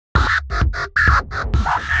Hey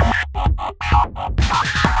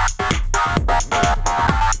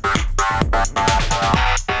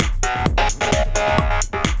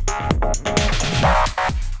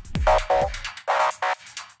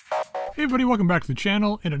everybody, welcome back to the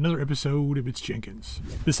channel and another episode of It's Jenkins.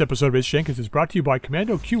 This episode of It's Jenkins is brought to you by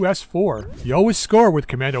Commando QS4. You always score with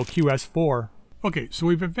Commando QS4. Okay, so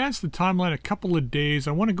we've advanced the timeline a couple of days.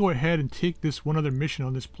 I want to go ahead and take this one other mission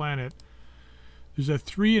on this planet. There's a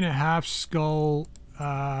 3.5 skull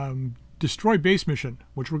destroy base mission,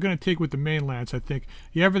 which we're going to take with the main lance, I think.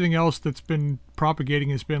 Yeah, everything else that's been propagating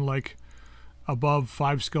has been like above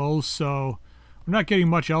 5 skulls, so we're not getting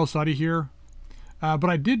much else out of here. But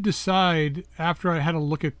I did decide, after I had a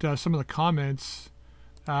look at some of the comments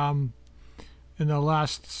in the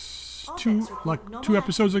last two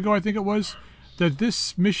episodes ago, I think it was, that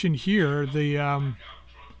this mission here,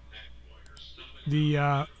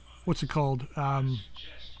 what's it called?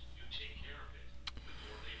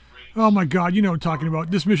 Oh my God, you know what I'm talking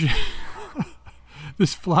about. This mission,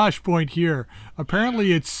 this flashpoint here.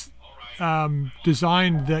 Apparently, it's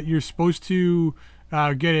designed that you're supposed to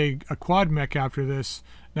get a quad mech after this.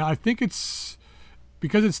 Now, I think it's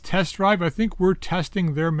because it's test drive. I think we're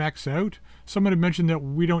testing their mechs out. Someone had mentioned that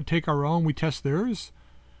we don't take our own; we test theirs.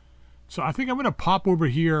 So I think I'm going to pop over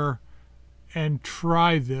here and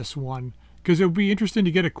try this one, because it would be interesting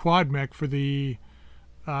to get a quad mech for the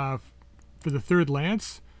 3rd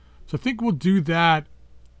Lance. So I think we'll do that.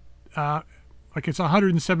 Like, it's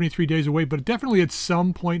 173 days away, but definitely at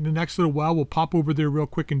some point in the next little while, we'll pop over there real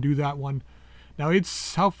quick and do that one. Now,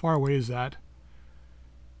 it's, how far away is that?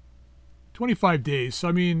 25 days. So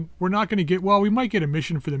I mean, we're not going to get, well, we might get a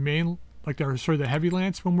mission for the main, like the heavy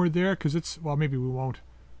lance when we're there, because it's, well, maybe we won't.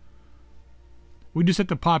 We just have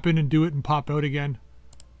to pop in and do it and pop out again.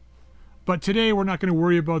 But today we're not going to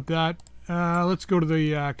worry about that. Let's go to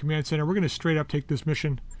the command center. We're going to straight up take this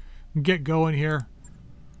mission and get going here.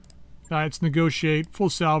 It's negotiate, full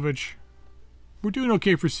salvage. We're doing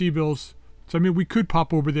okay for C-bills. So I mean, we could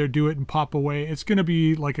pop over there, do it, and pop away. It's going to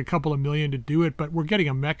be like a couple of million to do it, but we're getting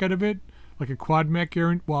a mech out of it, like a quad mech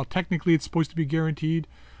guarantee. Well, technically it's supposed to be guaranteed.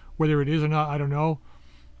 Whether it is or not, I don't know.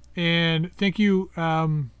 And thank you,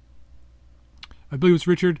 I believe it's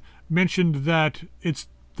Richard, mentioned that it's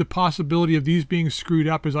the possibility of these being screwed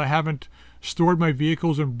up, as I haven't stored my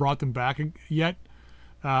vehicles and brought them back yet.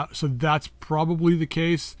 So that's probably the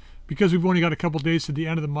case. Because we've only got a couple days to the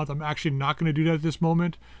end of the month, I'm actually not going to do that at this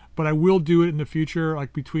moment. But I will do it in the future,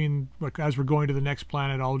 like as we're going to the next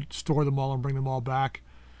planet. I'll store them all and bring them all back,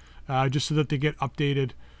 just so that they get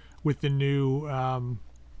updated with the new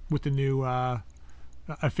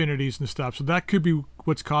affinities and stuff. So that could be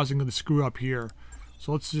what's causing the screw up here.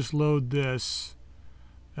 So let's just load this.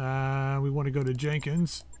 We want to go to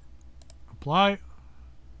Jenkins. Apply.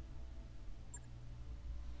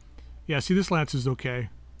 Yeah, see, this lance is okay.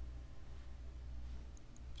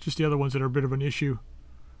 It's just the other ones that are a bit of an issue.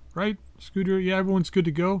 Right? Scooter, yeah, everyone's good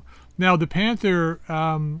to go. Now, the Panther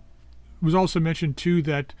was also mentioned too,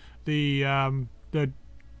 that the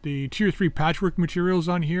tier 3 patchwork materials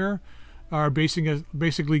on here are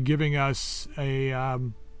basically giving us a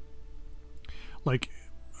like,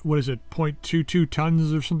 what is it, 0.22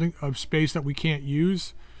 tons or something of space that we can't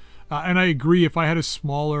use. And I agree. If I had a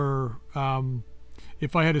smaller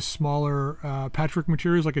patchwork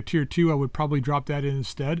materials like a tier 2, I would probably drop that in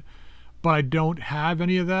instead. But I don't have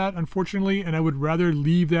any of that, unfortunately, and I would rather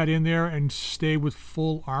leave that in there and stay with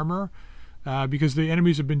full armor, because the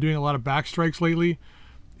enemies have been doing a lot of backstrikes lately,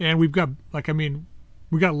 and we've got, like, I mean,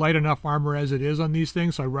 we got light enough armor as it is on these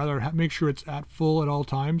things, so I'd rather make sure it's at full at all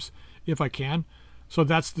times if I can. So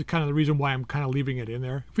that's the kind of the reason why I'm kind of leaving it in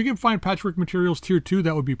there. If we can find patchwork materials tier 2,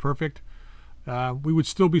 that would be perfect. We would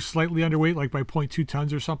still be slightly underweight, like by 0.2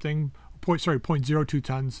 tons or something. 0.02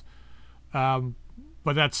 tons.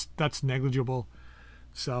 But that's negligible.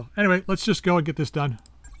 So anyway, let's just go and get this done.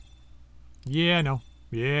 Yeah, I know.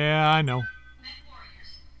 Yeah, I know.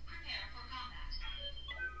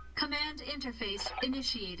 Command interface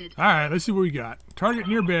initiated. All right, let's see what we got. Target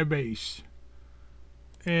nearby base.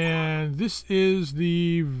 And this is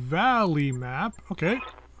the valley map. Okay.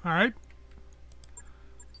 All right.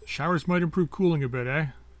 Showers might improve cooling a bit, eh?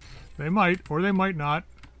 They might, or they might not.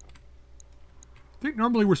 I think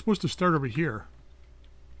normally we're supposed to start over here.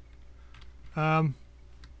 But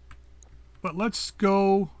let's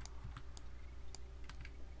go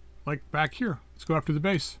like back here. Let's go after the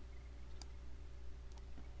base.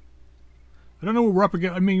 I don't know what we're up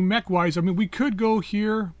against. I mean, mech-wise, I mean, we could go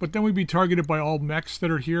here, but then we'd be targeted by all mechs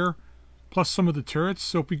that are here, plus some of the turrets.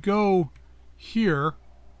 So if we go here,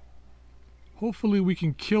 hopefully we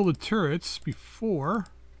can kill the turrets before.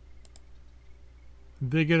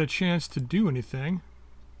 they get a chance to do anything.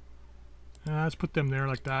 Let's put them there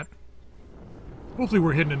like that. Hopefully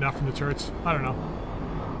we're hidden enough from the turrets. I don't know.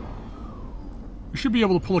 We should be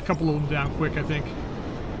able to pull a couple of them down quick, I think.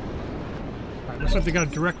 Alright, looks like they got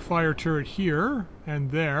a direct fire turret here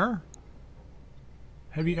and there.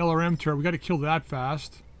 Heavy LRM turret. We got to kill that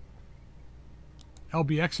fast.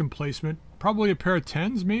 LBX emplacement. Probably a pair of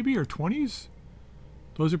 10s maybe, or 20s?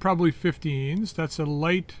 Those are probably 15s. That's a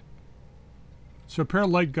light... So a pair of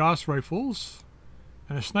light Gauss rifles.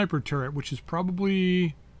 And a sniper turret, which is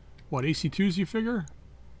probably... What, AC2s you figure?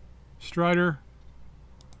 Strider.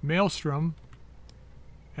 Maelstrom.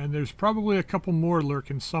 And there's probably a couple more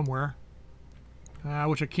lurking somewhere.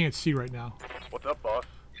 Which I can't see right now. What's up, boss?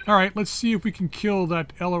 Alright, let's see if we can kill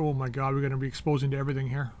that LR... Oh my god, we're going to be exposing to everything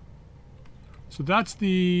here. So that's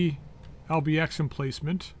the LBX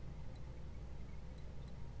emplacement.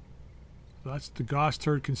 That's the Gauss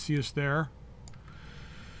turret, can see us there.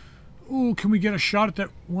 Ooh, can we get a shot at that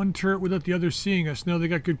one turret without the others seeing us? No, they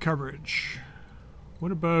got good coverage.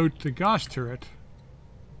 What about the Gauss turret?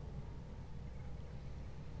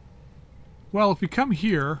 Well, if we come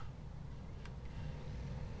here,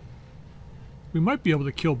 we might be able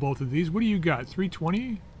to kill both of these. What do you got?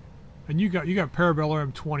 320? And you got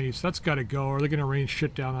Parabellum M20s. That's got to go, or they're going to rain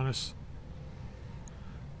shit down on us.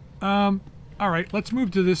 Alright, let's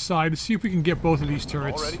move to this side to see if we can get both of these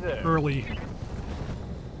turrets early.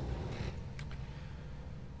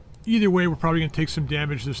 Either way, we're probably going to take some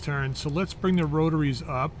damage this turn. So let's bring the rotaries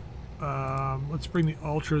up. Let's bring the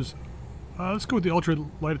ultras. Let's go with the ultra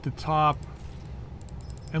light at the top.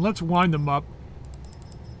 And let's wind them up.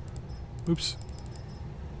 Oops.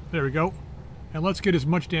 There we go. And let's get as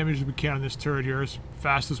much damage as we can on this turret here, as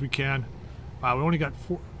fast as we can. Wow, we only got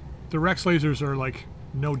 4. The Rex lasers are like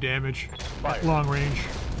no damage at long range.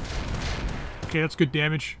 Okay, that's good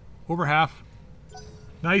damage. Over half.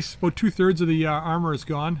 Nice. About 2/3 of the armor is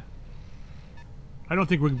gone. I don't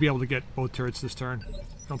think we'll be able to get both turrets this turn.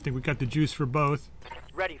 I don't think we got the juice for both.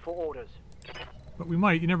 Ready for orders. But we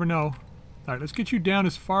might. You never know. Alright, let's get you down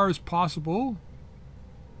as far as possible.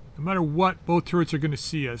 No matter what, both turrets are going to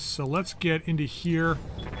see us. So let's get into here.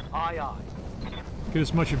 Aye, aye. Get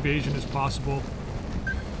as much evasion as possible.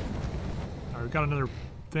 Alright, we've got another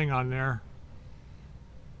thing on there.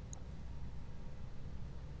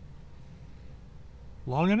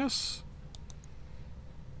 Longinus?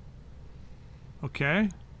 Okay.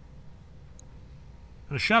 And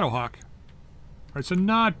a Shadowhawk. Alright, so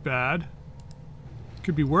not bad.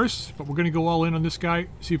 Could be worse, but we're going to go all in on this guy.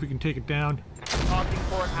 See if we can take it down.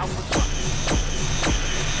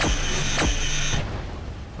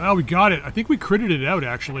 Well, we got it. I think we critted it out,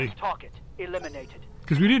 actually. Target eliminated.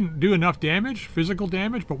 Because we didn't do enough damage, physical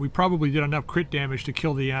damage, but we probably did enough crit damage to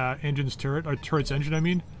kill the engine's turret, or turret's engine, I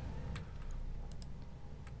mean.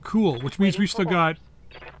 Cool, which means we still got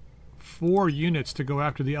 4 units to go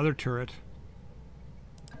after the other turret.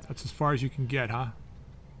 That's as far as you can get, huh?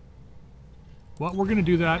 Well, we're gonna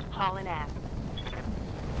do that. Hauling ass.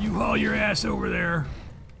 You haul your ass over there.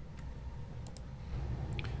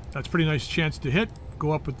 That's a pretty nice chance to hit.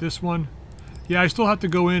 Go up with this one. Yeah, I still have to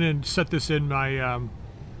go in and set this in my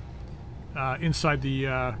inside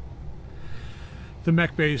the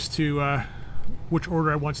mech base to which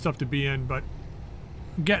order I want stuff to be in, but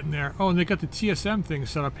I'm getting there. Oh, and they got the TSM thing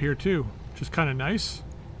set up here too, which is kind of nice.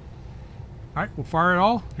 All right, we'll fire it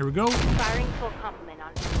all. Here we go. Firing full complement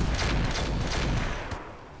on.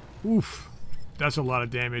 Oof, that's a lot of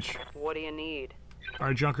damage. What do you need? All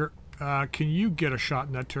right, Junker, can you get a shot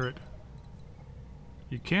in that turret?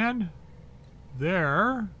 You can.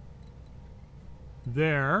 There.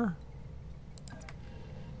 There.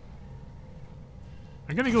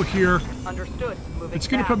 I'm gonna go here. Understood. Moving It's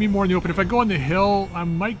gonna put me more in the open. If I go on the hill, I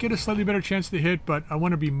might get a slightly better chance to hit, but I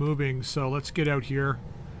want to be moving, so let's get out here.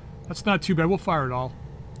 That's not too bad. We'll fire it all.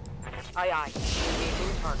 Aye, aye.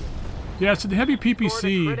 Engaging target. Yeah, so the heavy Scored a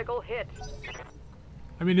PPC. critical hit.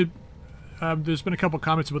 I mean, there's been a couple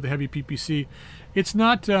comments about the heavy PPC. It's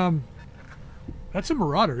not. That's a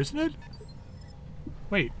Marauder, isn't it?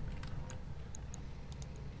 Wait.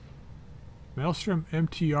 Maelstrom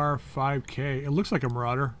MTR 5K. It looks like a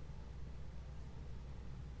Marauder.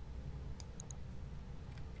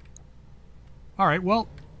 Alright, well,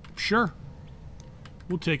 sure.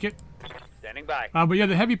 We'll take it. Standing by. But yeah,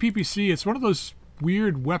 the heavy PPC, it's one of those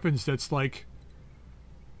weird weapons that's like...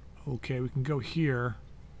 Okay, we can go here.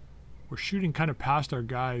 We're shooting kind of past our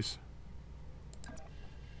guys.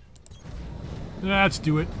 Let's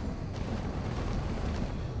do it.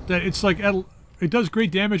 That it's like it does great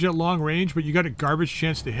damage at long range, but you got a garbage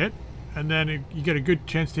chance to hit, and then you get a good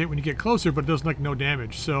chance to hit when you get closer, but it does like no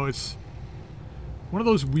damage. So it's One of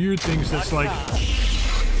those weird things that's like...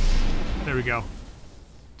 There we go.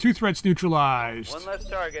 2 threats neutralized. One less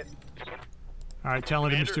target. Alright,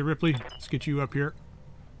 talented Mr. Ripley. Let's get you up here.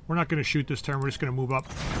 We're not going to shoot this turn. We're just going to move up.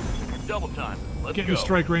 Double time. Let's Get go. in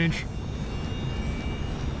strike range.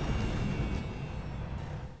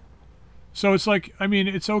 So it's like, I mean,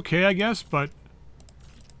 it's okay, I guess, but...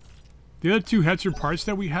 The other 2 Hetzer parts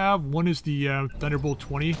that we have, one is the Thunderbolt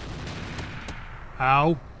 20.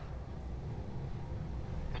 Ow.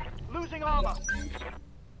 Losing armor.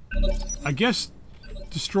 I guess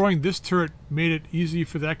destroying this turret made it easy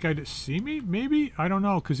for that guy to see me, maybe? I don't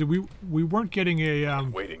know, because we weren't getting a...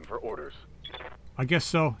 Waiting for orders. I guess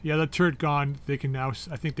so. Yeah, that turret gone. They can now...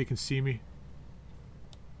 I think they can see me.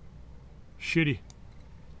 Shitty.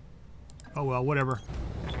 Oh well, whatever.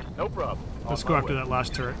 No problem. Let's go after that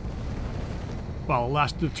last turret. Well,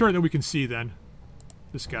 the turret that we can see then.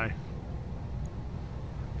 This guy.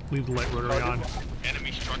 Leave the light rotary on.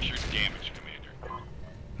 Enemy structure damaged, Commander.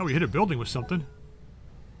 Oh, we hit a building with something.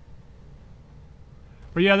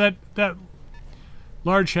 But yeah, that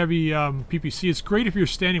large, heavy PPC, it's great if you're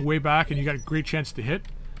standing way back and you got a great chance to hit.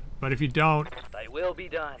 But if you don't, They will be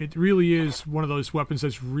done. it really is one of those weapons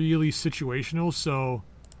that's really situational, so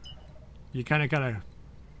you kind of got to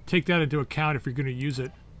take that into account if you're going to use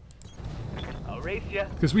it. I'll race ya.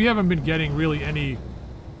 Because we haven't been getting really any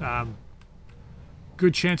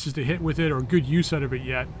good chances to hit with it or good use out of it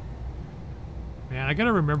yet. Man, I got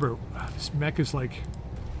to remember, this mech is like...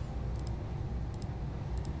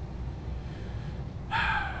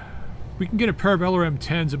 We can get a pair of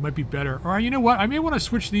LRM-10s, it might be better. Or you know what, I may want to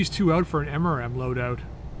switch these 2 out for an MRM loadout.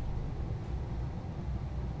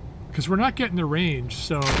 Because we're not getting the range,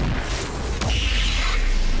 so...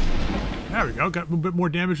 There we go, got a little bit more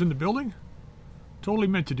damage in the building. Totally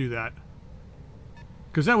meant to do that.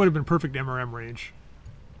 Because that would have been perfect MRM range.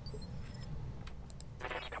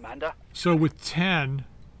 Commander. So with 10...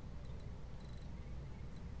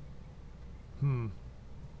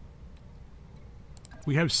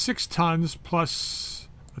 We have 6 tons plus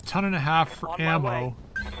a ton and a half for On my ammo. way.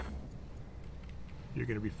 You're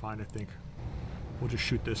going to be fine, I think. We'll just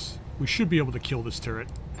shoot this. We should be able to kill this turret.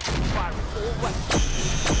 Firing all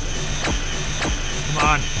weapons. Come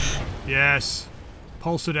on. Yes.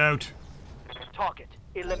 Pulse it out. Target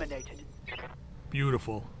eliminated.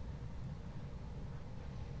 Beautiful.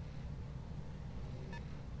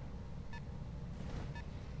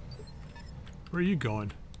 Where are you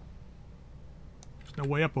going? There's no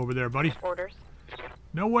way up over there, buddy. Orders.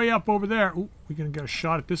 No way up over there. Ooh, we're gonna get a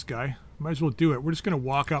shot at this guy. Might as well do it. We're just gonna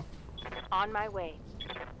walk up. On my way.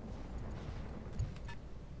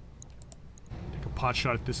 Take a pot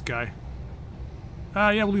shot at this guy.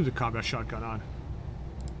 Yeah, we'll leave the combat shotgun on.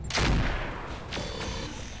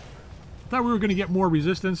 Thought we were gonna get more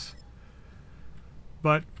resistance.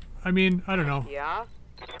 But, I mean, I don't know. Yeah?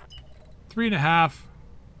 3.5.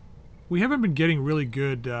 We haven't been getting really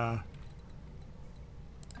good,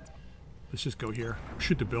 let's just go here.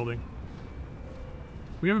 Shoot the building.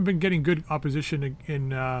 We haven't been getting good opposition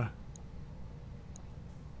in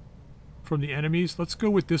from the enemies. Let's go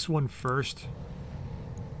with this one first.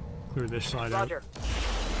 Clear this side out. Roger.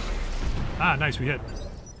 Ah, nice, we hit.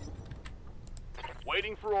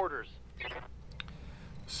 Waiting for orders.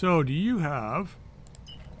 So, do you have...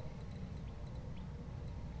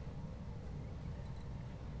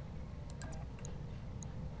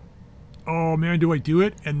 Oh man, do I do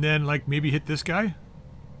it and then like maybe hit this guy?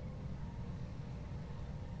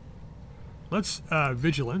 Let's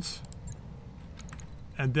vigilance.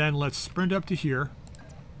 And then let's sprint up to here.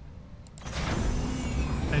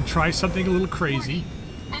 And try something a little crazy.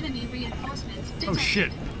 Enemy reinforcements detected. Oh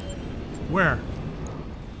shit. Where?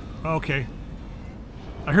 Okay.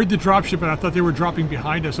 I heard the dropship and I thought they were dropping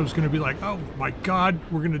behind us. I was gonna be like, oh my god,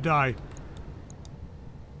 we're gonna die.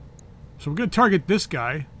 So we're gonna target this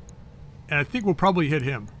guy. And I think we'll probably hit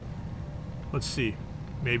him. Let's see.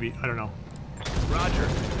 Maybe. I don't know. Roger.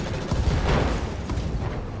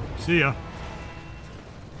 See ya.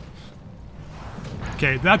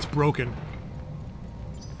 Okay, that's broken.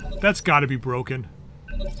 That's gotta be broken.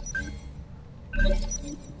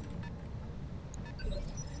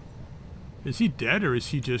 Is he dead or is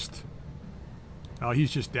he just... Oh,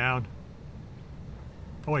 he's just down.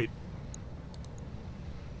 Oh, wait.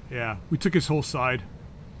 Yeah, we took his whole side.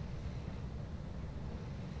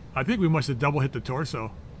 I think we must have double hit the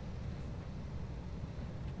torso.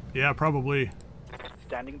 Yeah, probably.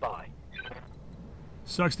 Standing by.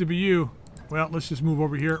 Sucks to be you. Well, let's just move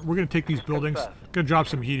over here. We're going to take these buildings. Going to drop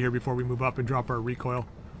some heat here before we move up and drop our recoil.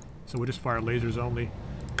 So we'll just fire lasers only.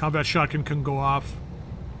 Combat shotgun can go off.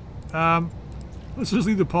 Let's just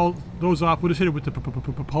leave those off. We'll just hit it with the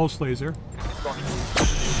pulse laser.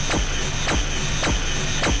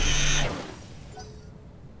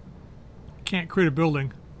 Can't create a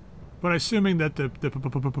building, but assuming that the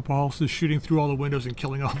pulse is shooting through all the windows and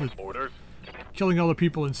killing all the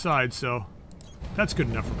people inside, so that's good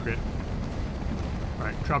enough for crit. All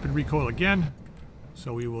right, drop in recoil again.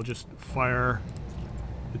 So we will just fire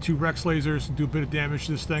the 2 Rex lasers and do a bit of damage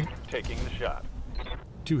to this thing. Taking the shot.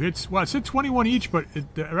 2 hits. Well, it said 21 each, but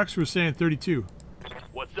the Rex was saying 32.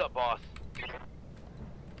 What's up, boss?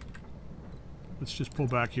 Let's just pull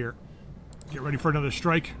back here. Get ready for another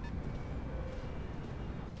strike.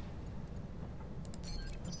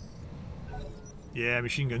 Yeah,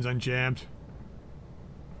 machine gun's unjammed.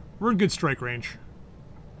 We're in good strike range.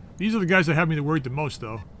 These are the guys that have me worried the most,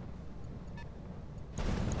 though.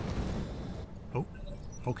 Oh,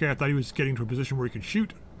 okay, I thought he was getting to a position where he could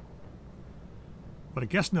shoot. But I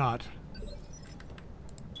guess not.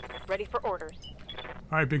 Ready for orders.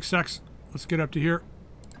 Alright, Big Sex. Let's get up to here.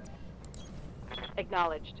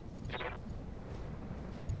 Acknowledged.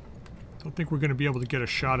 Don't think we're going to be able to get a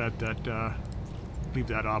shot at that. Leave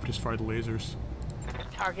that off, just fire the lasers.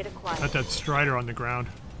 Target acquired. At that Strider on the ground.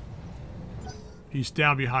 He's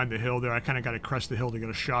down behind the hill there. I kind of got to crest the hill to get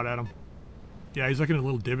a shot at him. Yeah, he's like in a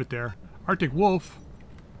little divot there. Arctic Wolf.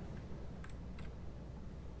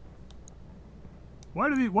 Why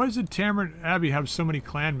does the Tamarind Abbey have so many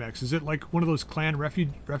clan mechs? Is it like one of those clan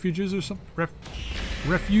refuges or something?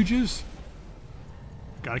 Refuges?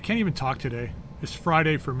 God, I can't even talk today. It's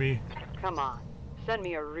Friday for me. Come on. Send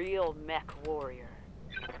me a real mech warrior.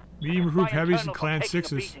 Medium improved heavies and clan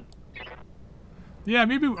 6s. Yeah,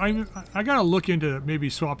 maybe I gotta look into maybe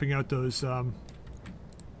swapping out those the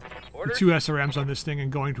 2 SRMs on this thing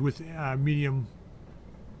and going with medium.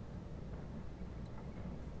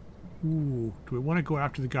 Ooh, do I want to go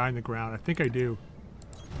after the guy in the ground? I think I do.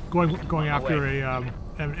 Going after an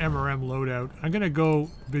MRM loadout. I'm gonna go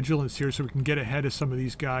vigilance here so we can get ahead of some of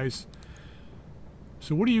these guys.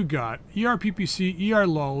 So what do you got? ER PPC, ER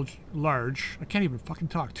large. I can't even fucking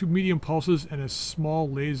talk. 2 medium pulses and a small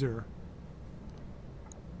laser.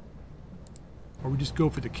 Or we just go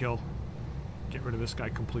for the kill. Get rid of this guy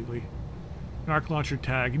completely. An arc launcher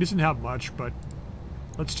tag. He doesn't have much, but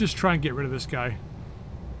let's just try and get rid of this guy.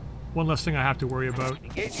 One less thing I have to worry about.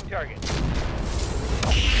 Engaging target.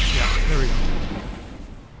 Yeah, there we go.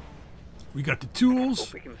 We got the tools.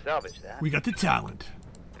 Hope we can salvage that. We got the talent.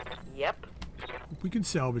 Yep. Hope we can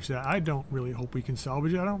salvage that. I don't really hope we can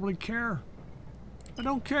salvage it. I don't really care. I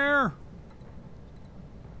don't care.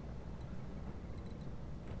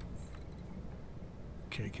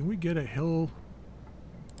 Okay, can we get a hill?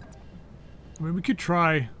 I mean, we could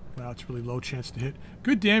try. Wow, it's really low chance to hit.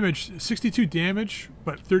 Good damage, 62 damage,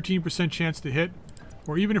 but 13% chance to hit.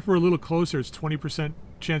 Or even if we're a little closer, it's 20%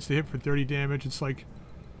 chance to hit for 30 damage. It's like,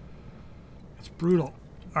 it's brutal.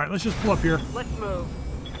 All right, let's just pull up here. Let's move.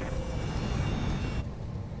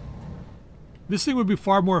 This thing would be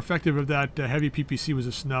far more effective if that heavy PPC was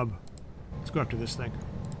a snub. Let's go after this thing.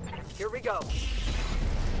 Here we go.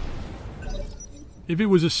 If it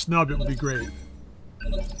was a snub, it would be great.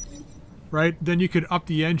 Right? Then you could up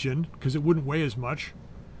the engine, because it wouldn't weigh as much.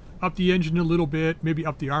 Up the engine a little bit, maybe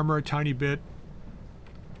up the armor a tiny bit.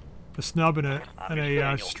 A snub and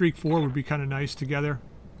a Streak 4 would be kind of nice together.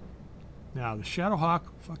 Now, the Shadowhawk,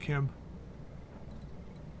 fuck him.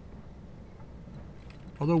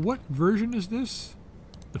 Although, what version is this?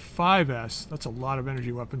 The 5S. That's a lot of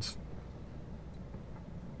energy weapons.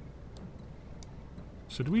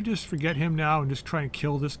 So do we just forget him now and just try and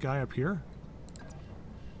kill this guy up here?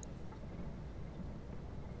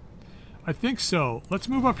 I think so. Let's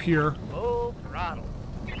move up here. Full throttle.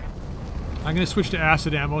 I'm going to switch to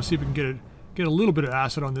acid ammo, see if we can get a little bit of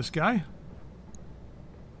acid on this guy.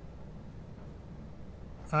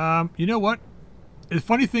 You know what? The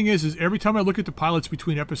funny thing is every time I look at the pilots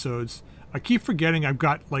between episodes, I keep forgetting I've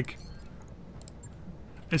got, like...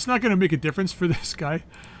 It's not going to make a difference for this guy,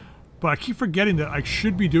 but I keep forgetting that I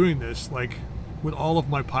should be doing this, like, with all of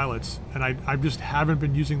my pilots, and I just haven't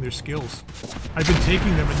been using their skills. I've been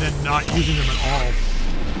taking them and then not using them at all.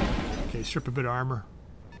 Okay, strip a bit of armor.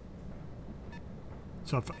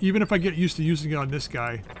 So even if I get used to using it on this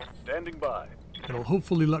guy, Standing by. it'll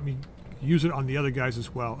hopefully let me use it on the other guys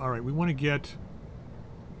as well. Alright, we want to get...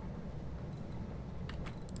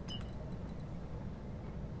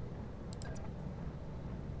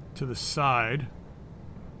 to the side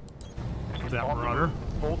of that Marauder.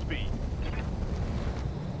 Full speed.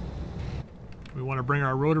 We want to bring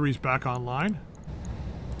our rotaries back online.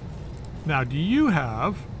 Now, do you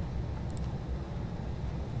have...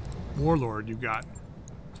 Warlord you got?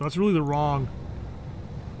 So that's really the wrong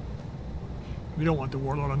We don't want the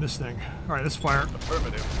warlord on this thing. Alright, let's fire.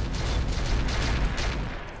 Affirmative.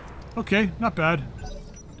 Okay, not bad.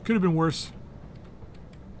 Could have been worse.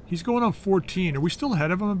 He's going on 14. Are we still ahead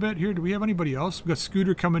of him a bit here? Do we have anybody else? We've got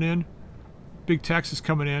Scooter coming in. Big Tex is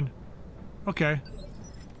coming in. Okay.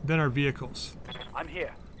 Then our vehicles. I'm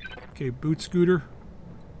here. Okay, Boot Scooter.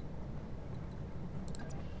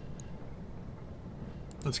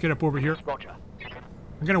 Let's get up over here. Roger.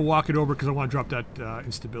 I'm going to walk it over because I want to drop that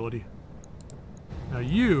instability. Now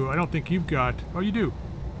you, I don't think you've got... Oh, you do.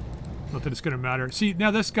 Not that it's going to matter. See, now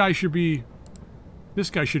this guy should be... This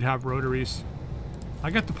guy should have rotaries. I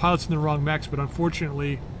got the pilots in the wrong mechs, but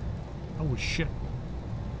unfortunately... Oh, shit.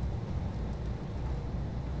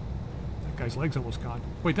 That guy's leg's almost gone.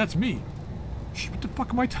 Wait, that's me. Shit, what the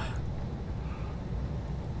fuck am I...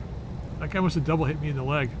 That guy must have double hit me in the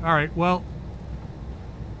leg. Alright, well...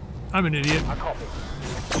 I'm an idiot. I copy.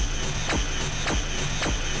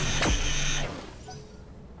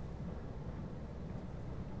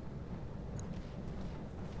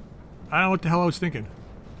 I don't know what the hell I was thinking.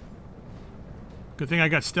 Good thing I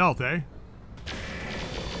got stealth, eh?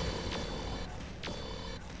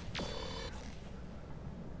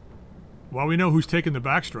 Well, we know who's taking the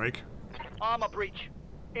backstrike. Armor breach.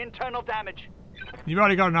 Internal damage. You've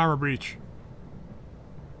already got an armor breach.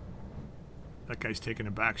 That guy's taking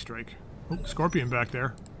a backstrike. Oh, Scorpion back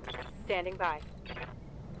there. Standing by.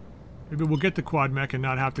 Maybe we'll get the quad mech and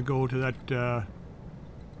not have to go to that,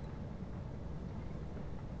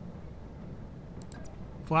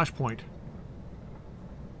 flashpoint.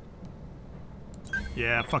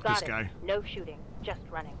 Yeah, fuck this guy. No shooting, just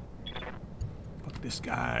running. Fuck this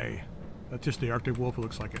guy. That's just the Arctic Wolf, it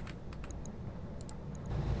looks like it.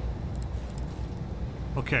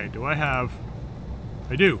 Okay, do I have...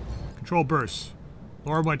 I do. Control bursts.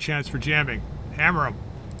 Lower my chance for jamming. Hammer him.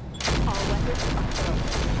 All weapons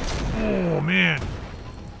are Oh, man.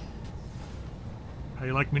 How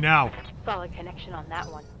you like me now? solid connection on that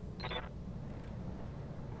one.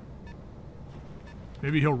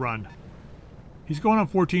 Maybe he'll run. He's going on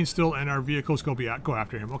 14 still, and our vehicle's going to go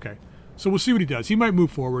after him. Okay. So we'll see what he does. He might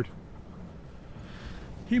move forward.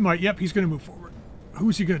 He might. Yep, he's going to move forward.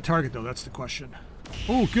 Who's he going to target, though? That's the question.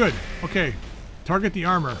 Oh, good. Okay. Target the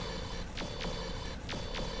armor.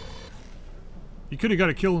 You could have got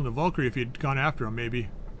a kill in the Valkyrie if you'd gone after him, maybe.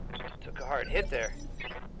 Took a hard hit there.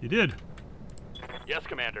 You did. Yes,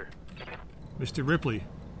 Commander. Mr. Ripley,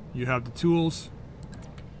 you have the tools.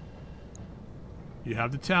 You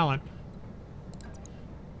have the talent.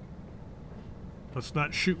 Let's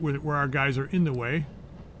not shoot where our guys are in the way.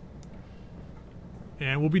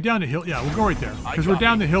 And we'll be down the hill. Yeah, we'll go right there. Because we're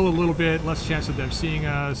down the hill a little bit. Less chance of them seeing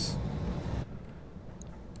us.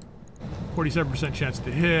 47% chance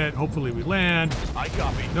to hit. Hopefully we land. I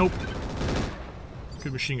copy. Nope.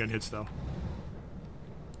 Good machine gun hits, though.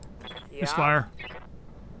 Yeah. Misfire.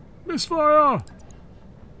 Misfire!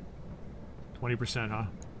 20%, huh? A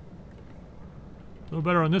little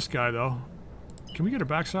better on this guy, though. Can we get a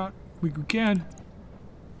back shot? We can.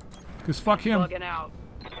 Because fuck him. Bugging out.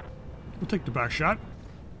 We'll take the back shot.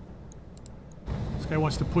 This guy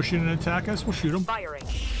wants to push in and attack us. We'll shoot him. Firing.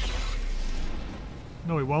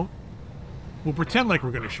 No, he won't. We'll pretend like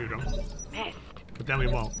we're going to shoot him. Missed. But then we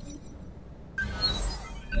won't.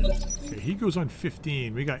 Okay, he goes on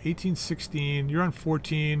 15. We got 18, 16. You're on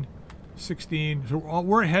 14, 16. So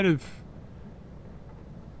we're ahead of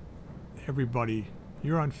everybody.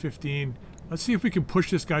 You're on 15. Let's see if we can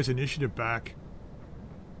push this guy's initiative back.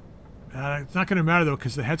 It's not going to matter, though,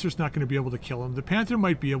 because the Hetzer's not going to be able to kill him. The Panther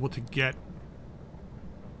might be able to get...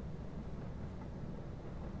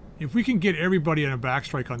 If we can get everybody on a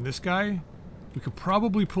backstrike on this guy, we could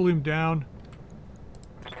probably pull him down.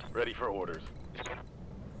 Ready for orders.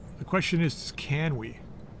 The question is, can we?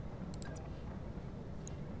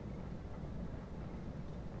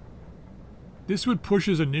 This would push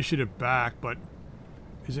his initiative back, but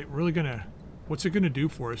is it really gonna... What's it gonna do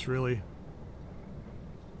for us, really?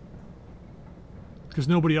 Because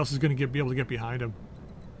nobody else is gonna be able to get behind him.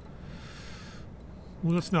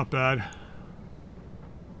 Well, that's not bad.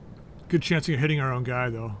 Good chance of hitting our own guy,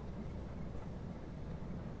 though.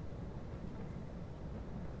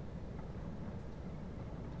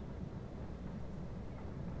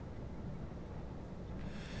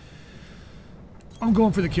 I'm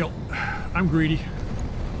going for the kill. I'm greedy.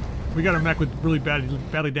 We got a mech with really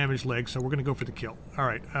badly damaged legs, so we're gonna go for the kill. All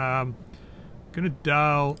right. Gonna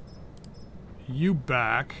dial you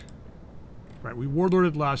back. Right, we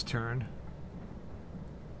warlorded last turn.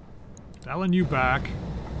 Dialing you back.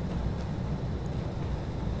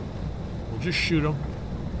 We'll just shoot him.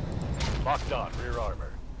 Locked on, rear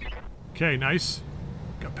armor. Okay, nice.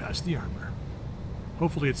 Got past the armor.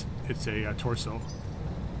 Hopefully it's a torso.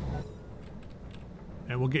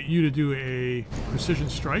 And we'll get you to do a precision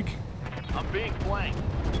strike. I'm being flanked.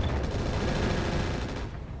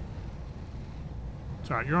 It's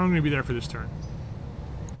alright, you're only going to be there for this turn.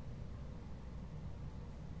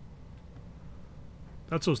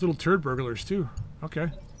 That's those little turd burglars too. Okay.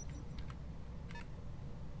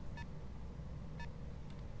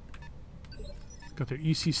 Got their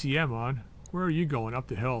ECCM on. Where are you going? Up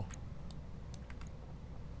the hill.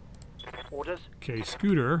 Orders? Okay,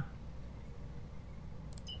 scooter.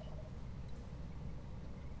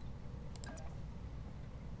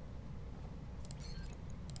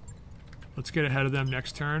 Let's get ahead of them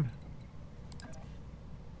next turn.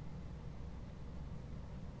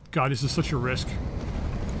 God, this is such a risk.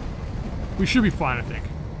 We should be fine, I think.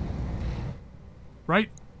 Right?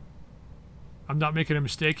 I'm not making a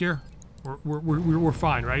mistake here. We're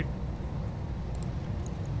fine, right?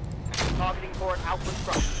 Targeting for an outward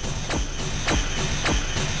front.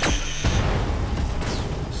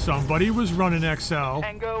 Somebody was running XL.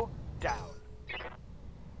 Tango down.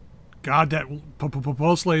 God, that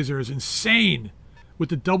pulse laser is insane. With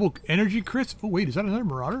the double energy crits. Oh, wait, is that another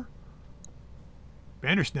Marauder?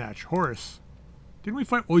 Bandersnatch, Horus. Didn't we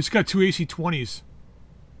fight? Oh, he's got two AC-20s.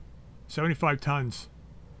 75 tons.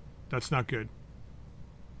 That's not good.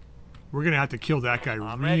 We're going to have to kill that guy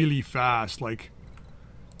really fast. Like,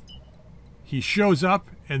 he shows up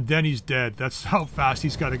and then he's dead. That's how fast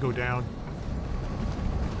he's got to go down.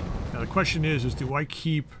 Now, the question is do I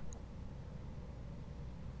keep...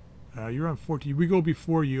 you're on 14. We go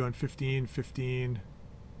before you on 15, 15,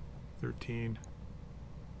 13.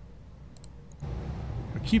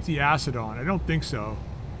 I keep the acid on. I don't think so.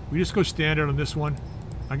 We just go standard on this one.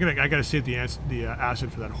 I gotta save the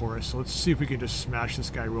acid for that Horus. So let's see if we can just smash this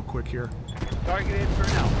guy real quick here. Targeted for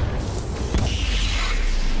now.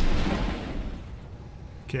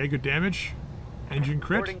 Okay, good damage. Engine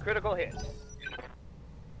crit. Reporting critical hit.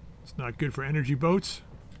 It's not good for energy boats.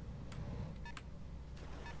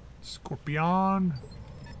 Scorpion.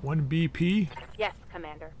 1 BP. Yes,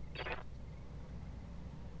 Commander.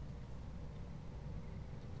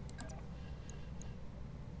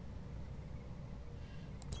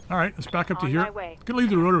 Alright, let's back up to On here. my way. Gonna leave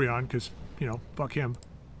the rotary on because, you know, fuck him.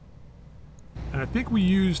 And I think we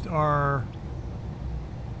used our...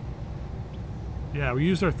 Yeah, we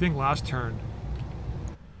used our thing last turn.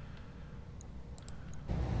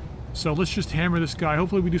 So let's just hammer this guy.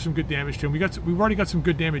 Hopefully we do some good damage to him. We've already got some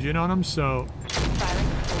good damage in on him, so...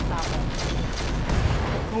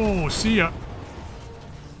 Oh, see ya.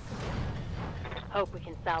 Hope we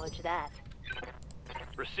can salvage that.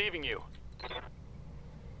 Receiving you.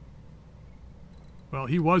 Well,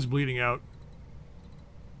 he was bleeding out.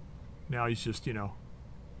 Now he's just, you know,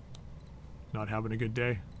 not having a good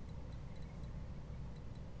day.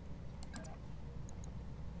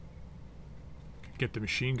 Get the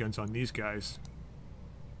machine guns on these guys.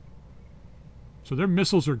 So their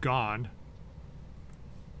missiles are gone.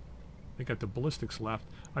 They got the ballistics left.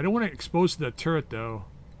 I don't want to expose that turret, though.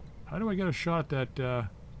 How do I get a shot at that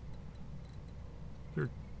their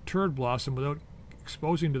turret blossom without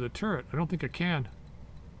exposing to the turret? I don't think I can.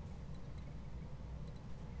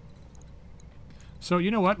 So,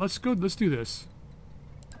 you know what? Let's do this.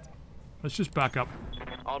 Let's just back up.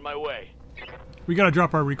 On my way. We gotta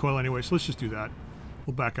drop our recoil anyway, so let's just do that.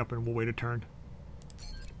 We'll back up and we'll wait a turn.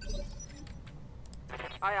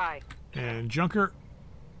 Aye, aye. And Junker,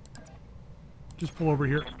 just pull over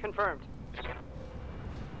here. Confirmed.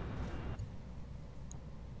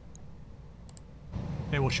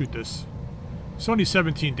 And we'll shoot this. It's only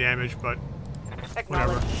 17 damage, but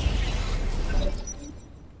whatever. Acknowledged.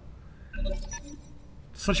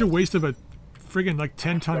 Such a waste of a friggin' like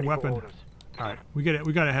 10-ton Ready for weapon. orders. Alright, we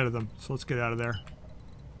got ahead of them, so let's get out of there.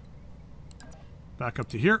 Back up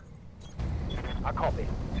to here. I copy.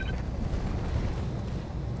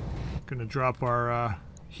 Gonna drop our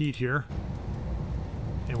heat here.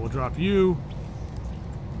 And we'll drop you.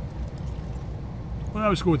 Well,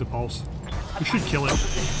 let's go with the pulse. We should kill it.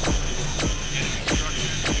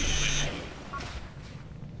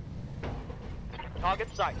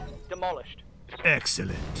 Target site. Demolished.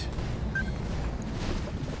 Excellent.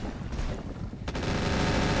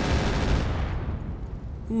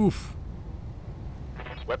 Oof.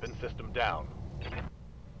 Weapon system down.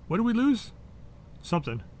 What did we lose?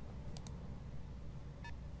 Something.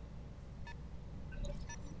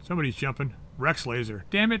 Somebody's jumping. Rex laser.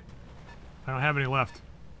 Damn it. I don't have any left.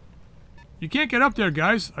 You can't get up there,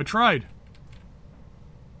 guys. I tried.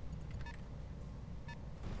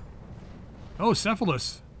 Oh,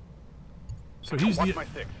 Cephalus. So he's Watch my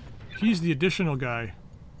six. the additional guy.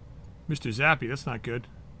 Mr. Zappy, that's not good.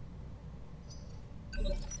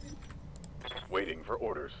 Waiting for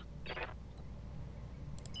orders.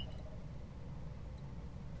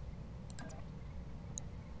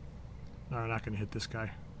 No, we're not going to hit this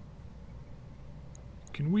guy.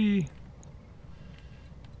 Can we...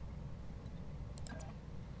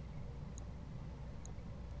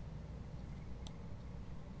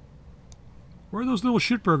 Where are those little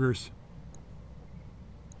shitburgers?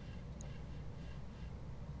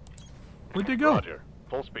 Where'd they go? Roger.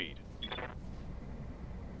 Full speed.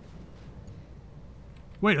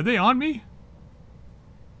 Wait, are they on me?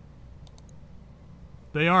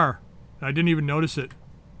 They are. I didn't even notice it.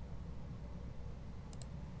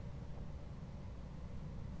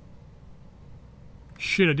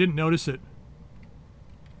 Shit, I didn't notice it.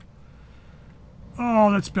 Oh,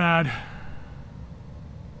 that's bad.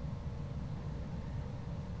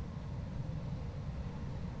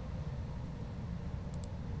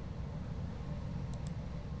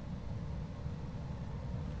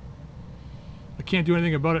 I can't do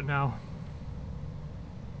anything about it now.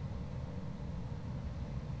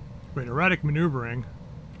 Wait, erratic maneuvering.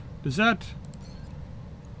 Does that...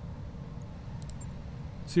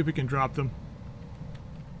 See if we can drop them.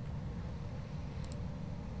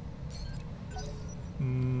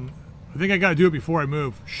 I think I gotta do it before I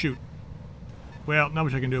move. Shoot. Well, not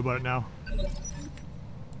much I can do about it now.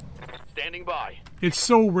 Standing by. It's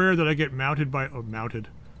so rare that I get mounted by... Oh, mounted.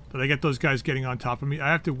 That I get those guys getting on top of me.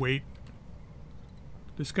 I have to wait.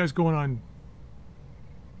 This guy's going on...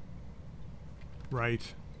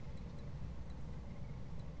 Right.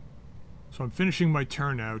 So I'm finishing my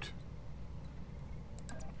turn out.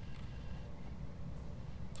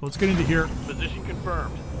 So let's get into here. Position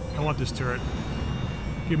confirmed. I want this turret.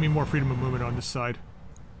 Give me more freedom of movement on this side.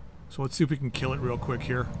 So let's see if we can kill it real quick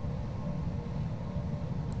here.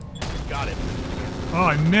 Got it. Oh,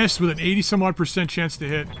 I missed with an 80-some-odd% chance to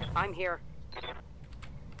hit. I'm here.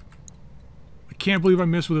 I can't believe I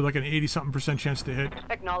missed with like an 80-something% chance to hit.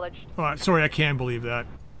 Acknowledged. Oh, sorry, I can believe that.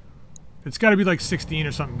 It's got to be like 16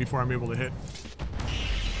 or something before I'm able to hit.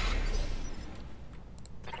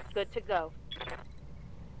 Good to go.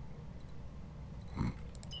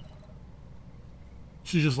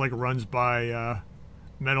 She just like runs by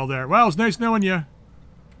metal there. Well, it's nice knowing you.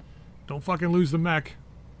 Don't fucking lose the mech.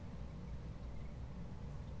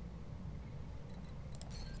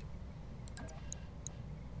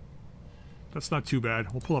 That's not too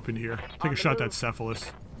bad. We'll pull up in here. Take a shot at that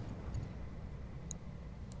Cephalus.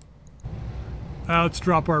 Let's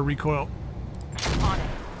drop our recoil. On it.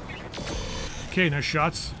 Okay, nice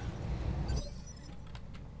shots.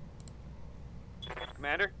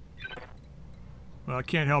 Commander? Well, I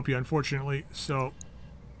can't help you, unfortunately, so...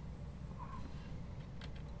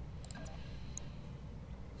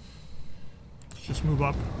 Let's just move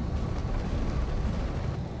up.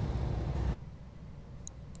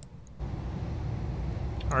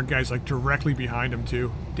 Our guy's like directly behind him,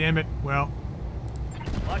 too. Damn it. Well...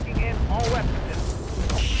 Locking in all weapon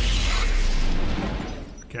systems.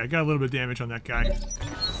 Okay, I got a little bit of damage on that guy.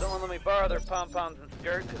 Someone let me borrow their pom-poms and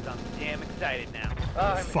skirt, because I'm damn excited now.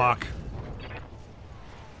 Fuck.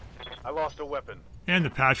 I lost a weapon. And the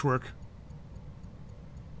patchwork.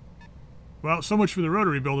 Well, so much for the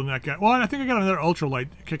rotary building that guy. Well, I think I got another ultralight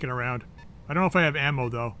kicking around. I don't know if I have ammo,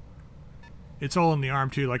 though. It's all in the arm,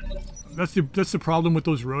 too. Like, that's the problem with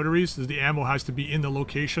those rotaries, is the ammo has to be in the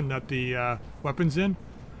location that the weapon's in.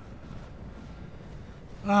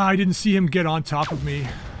 I didn't see him get on top of me.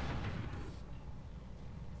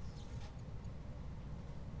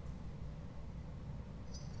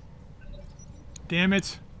 Damn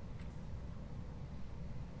it.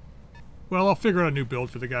 Well, I'll figure out a new build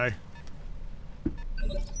for the guy.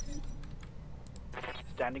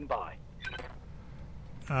 Standing by.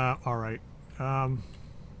 Alright.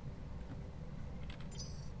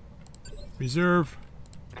 Reserve.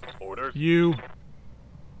 Orders. You.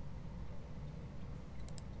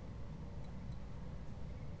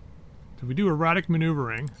 So we do erratic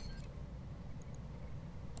maneuvering.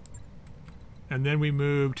 And then we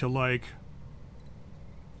move to like...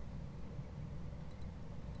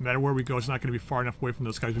 No matter where we go, it's not going to be far enough away from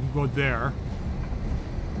those guys. We can go there.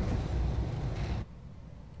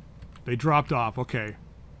 They dropped off. Okay.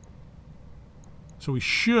 So we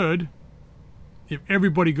should, if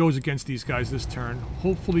everybody goes against these guys this turn,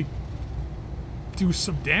 hopefully do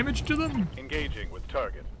some damage to them. Engaging with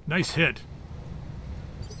target. Nice hit.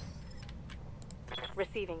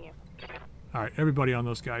 Receiving you. Alright, everybody on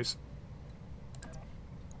those guys.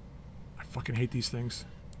 I fucking hate these things.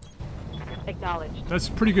 Acknowledged. That's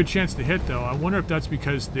a pretty good chance to hit, though. I wonder if that's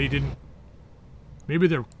because they didn't... Maybe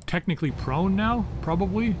they're technically prone now?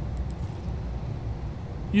 Probably.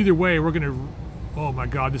 either way, we're gonna... Oh my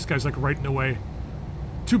god, this guy's like right in the way.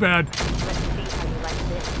 Too bad. Let's see how you like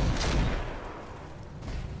this.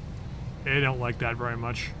 They don't like that very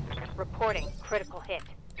much. Reporting critical hit.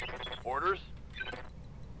 Orders?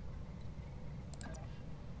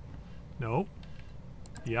 No.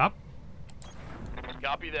 Yep.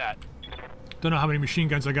 Copy that. Don't know how many machine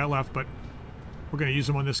guns I got left, but we're gonna use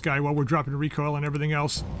them on this guy while we're dropping recoil and everything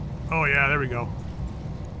else. Oh yeah, there we go.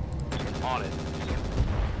 On it.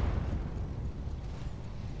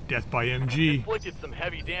 Death by MG. Inflicted some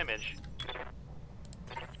heavy damage.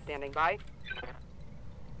 Standing by.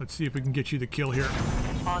 Let's see if we can get you the kill here.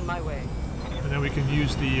 On my way. And then we can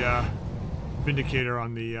use the Vindicator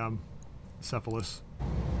on the Cephalus.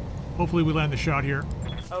 Hopefully we land the shot here.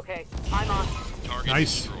 Okay, I'm on. Target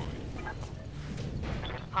Nice. destroyed.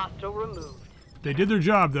 Hostile removed. They did their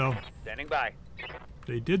job, though. Standing by.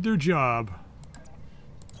 They did their job.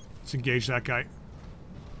 Let's engage that guy.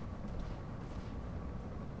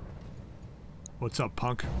 What's up,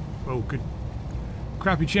 punk? Oh, good.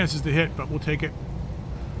 Crappy chances to hit, but we'll take it.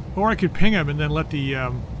 Or I could ping him and then let the...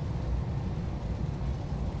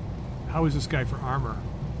 How is this guy for armor?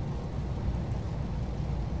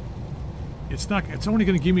 It's not... It's only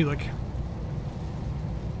going to give me, like...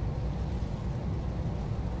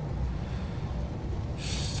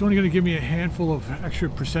 It's only going to give me a handful of extra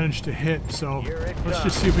percentage to hit, so let's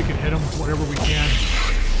just see if we can hit him whatever we can.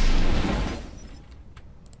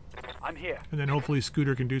 I'm here. And then hopefully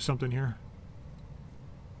Scooter can do something here.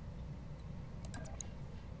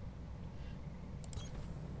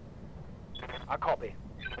 I copy.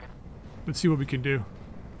 Let's see what we can do.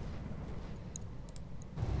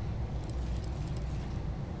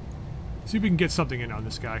 See if we can get something in on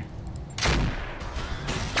this guy.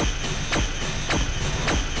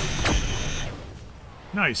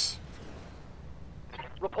 Nice.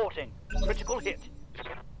 Reporting. Critical hit.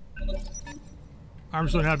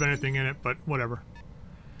 Arms don't have anything in it, but whatever.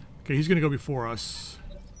 Okay, he's gonna go before us.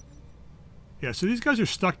 Yeah, so these guys are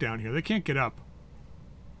stuck down here. They can't get up.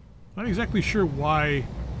 Not exactly sure why.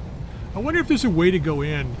 I wonder if there's a way to go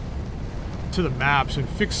in to the maps and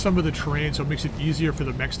fix some of the terrain so it makes it easier for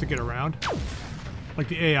the mechs to get around. Like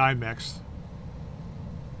the AI mechs.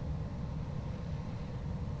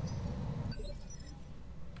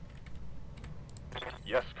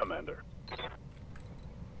 Yes, Commander.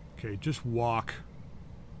 Okay, just walk.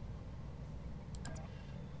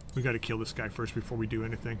 We gotta kill this guy first before we do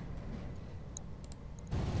anything.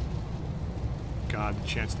 God, the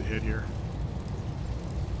chance to hit here.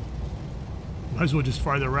 Might as well just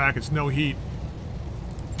fire the rack, it's no heat.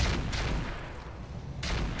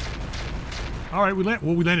 Alright, we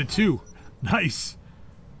landed 2. Nice.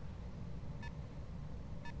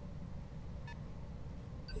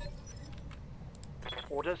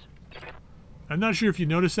 Orders. I'm not sure if you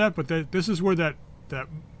noticed that, but this is where that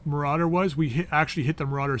Marauder was. We actually hit the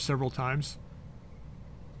Marauder several times.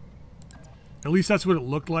 At least that's what it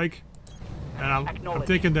looked like. And I'm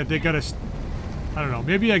thinking that they got us. I don't know.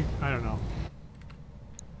 Maybe I don't know.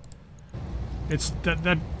 It's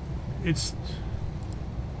it's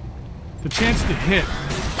the chance to hit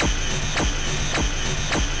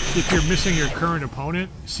if you're missing your current opponent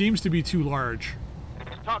seems to be too large.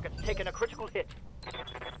 Target's taking a critical hit.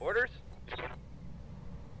 Orders.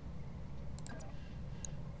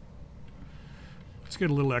 Let's get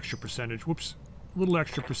a little extra percentage. Whoops. A little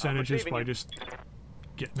extra percentages by just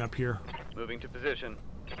getting up here. Moving to position.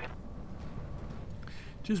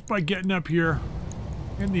 Just by getting up here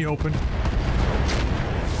in the open.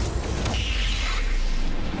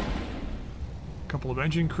 Couple of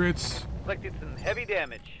engine crits. Inflicted some heavy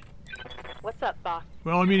damage. What's up, boss?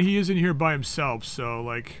 Well, I mean, he is in here by himself, so,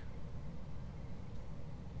 like...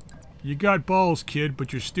 You got balls, kid,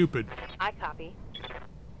 but you're stupid. I copy.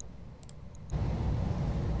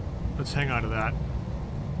 Let's hang on to that.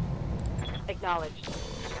 Acknowledged.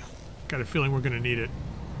 Got a feeling we're gonna need it.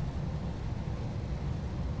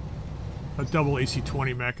 A double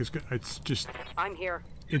AC-20 mech is good. It's just... I'm here.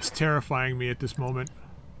 It's terrifying me at this moment.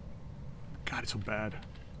 God, it's so bad.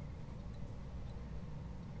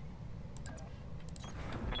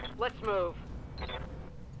 Let's move.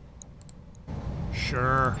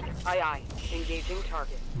 Sure. Aye, aye. Engaging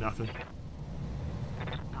target. Nothing.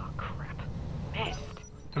 Oh, crap. Missed.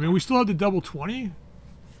 I mean, we still have the double 20,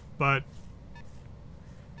 but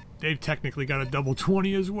they've technically got a double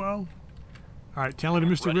 20 as well. All right,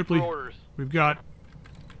 talented Mr. Ready Ripley. for orders. We've got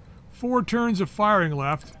 4 turns of firing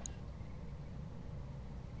left.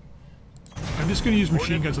 I'm just going to use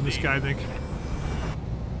machine guns on this guy, I think.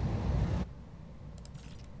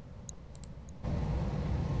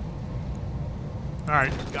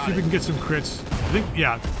 Alright, see if we can get some crits. I think,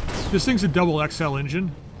 yeah, this thing's a double XL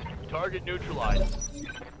engine. Target neutralized.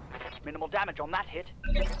 Minimal damage on that hit.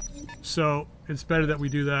 So, it's better that we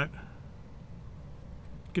do that.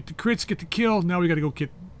 Get the crits, get the kill. Now we gotta go get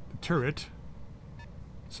the turret.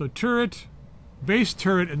 So turret, base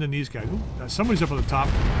turret, and then these guys. Ooh, somebody's up on the top.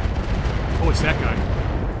 Oh, it's that guy.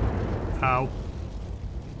 Ow.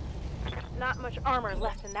 Not much armor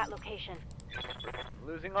left in that location.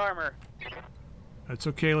 Losing armor. That's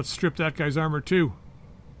okay, let's strip that guy's armor too.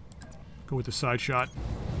 Go with the side shot.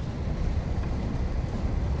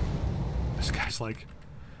 This guy's like,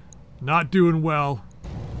 not doing well.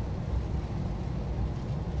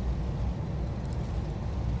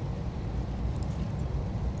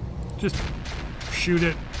 Just shoot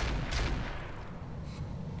it.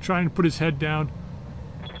 Trying to put his head down.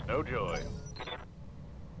 No joy.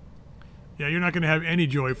 Yeah, you're not going to have any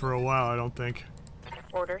joy for a while, I don't think.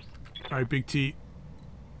 Orders. Alright, Big T.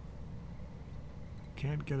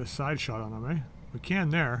 Can't get a side shot on him, eh? We can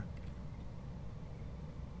there.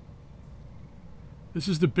 This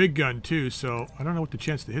is the big gun, too, so I don't know what the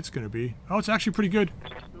chance the hit's going to be. Oh, it's actually pretty good.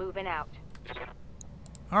 Moving out.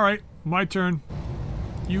 Alright, my turn.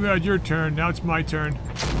 You had your turn, now it's my turn.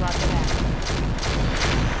 Roger that.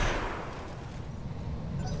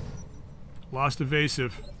 Lost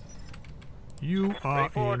evasive. You are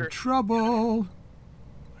Ready for in orders. trouble.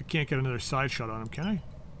 I can't get another side shot on him, can I?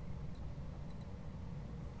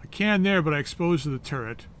 I can there, but I exposed the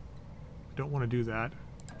turret. I don't want to do that.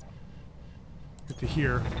 Get to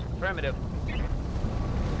here. Primitive.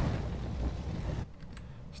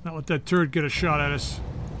 Let's not let that turret get a shot at us.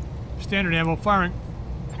 Standard ammo, firing.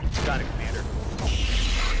 Got it, Commander.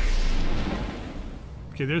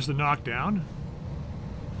 Okay, there's the knockdown.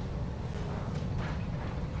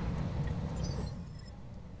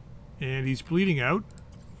 And he's bleeding out.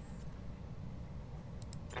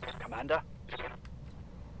 Commander.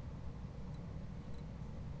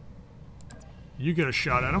 You get a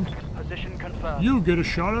shot at him. Position confirmed. You get a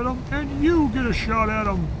shot at him. And you get a shot at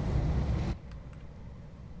him.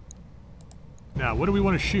 Now, what do we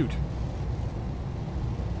want to shoot?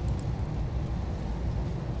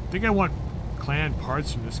 I think I want clan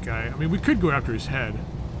parts from this guy. I mean, we could go after his head.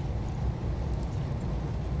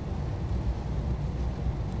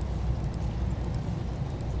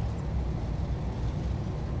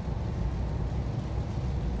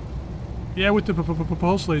 Yeah, with the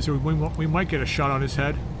pulse laser, we might get a shot on his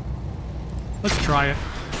head. Let's try it.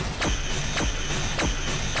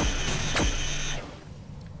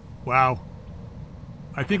 Wow.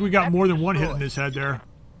 I think we got more than one hit in his head there.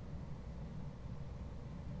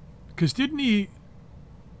 Because didn't he...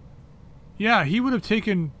 Yeah, he would have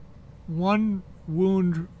taken one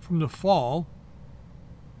wound from the fall.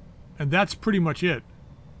 And that's pretty much it.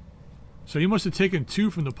 So he must have taken 2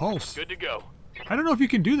 from the pulse. Good to go. I don't know if you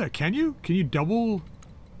can do that, can you? Can you double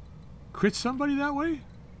crit somebody that way?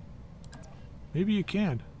 Maybe you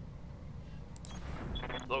can.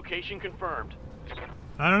 Location confirmed.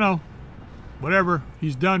 I don't know. Whatever.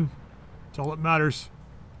 He's done. That's all that matters.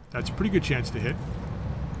 That's a pretty good chance to hit.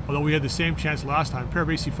 Although we had the same chance last time. Pair of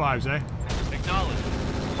AC5s, eh? Acknowledged.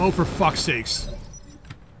 Oh, for fuck's sakes.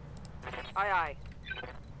 Aye, aye.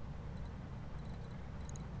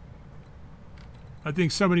 I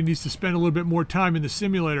think somebody needs to spend a little bit more time in the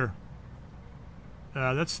simulator.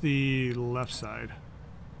 That's the left side.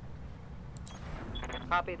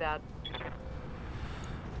 Copy that.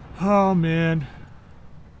 Oh, man.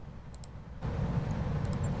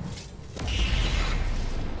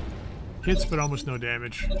 Hits, but almost no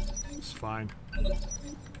damage. It's fine.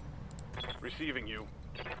 Receiving you.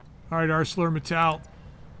 Alright, ArcelorMittal.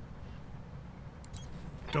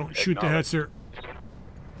 Don't shoot the Hetzer.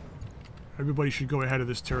 Everybody should go ahead of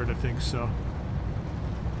this turret, I think, so.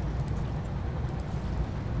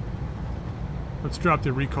 Let's drop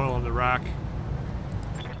the recoil on the rack.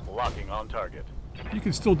 Locking on target. You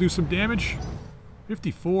can still do some damage.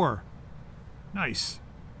 54. Nice.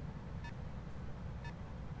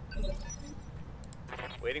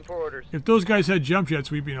 Waiting for orders. If those guys had jump jets,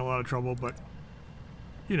 we'd be in a lot of trouble, but,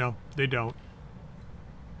 you know, they don't.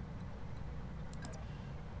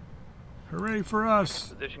 Hooray for us.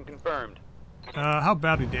 Position confirmed. How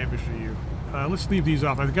badly damaged are you? Let's leave these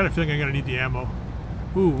off. I've got a feeling I'm going to need the ammo.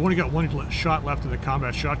 Ooh, we've only got one shot left in the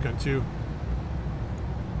combat shotgun, too.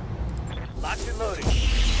 Locked and loaded.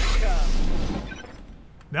 Here it comes.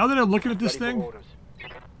 Now that I'm looking at this Ready for thing, orders.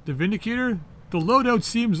 the Vindicator, the loadout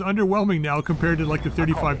seems underwhelming now compared to, like, the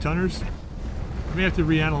 35-tonners. I may have to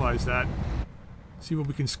reanalyze that. See what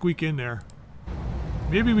we can squeak in there.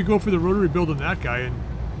 Maybe we go for the rotary build on that guy and...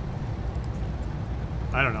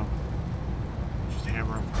 I don't know. Just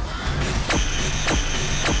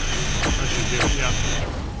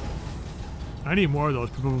I need more of those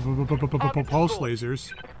pulse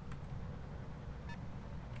lasers.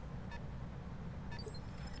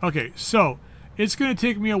 Okay, so it's going to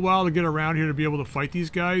take me a while to get around here to be able to fight these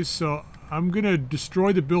guys, so I'm going to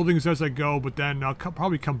destroy the buildings as I go, but then I'll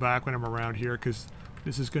probably come back when I'm around here, because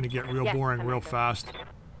this is going to get real boring real fast.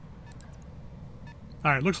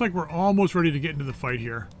 Alright, looks like we're almost ready to get into the fight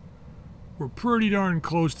here. We're pretty darn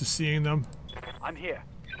close to seeing them. I'm here.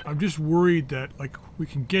 I'm just worried that, like, we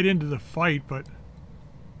can get into the fight, but...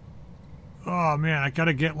 Oh, man, I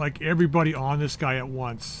gotta get, like, everybody on this guy at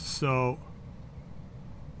once, so...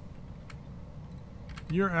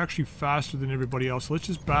 You're actually faster than everybody else, so let's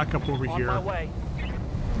just back up over On here. my way.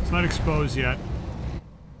 It's not exposed yet.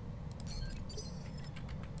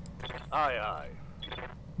 Aye, aye.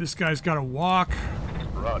 This guy's gotta walk.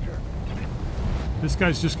 Roger. This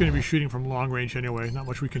guy's just gonna be shooting from long range anyway, not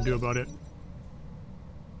much we can do about it.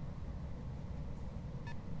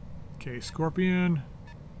 Okay, Scorpion.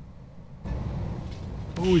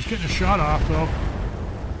 Oh, he's getting a shot off, though.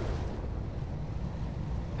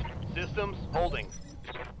 Systems holding.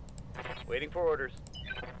 Waiting for orders.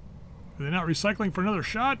 Are they not recycling for another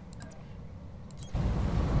shot?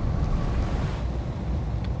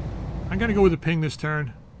 I'm gonna go with the ping this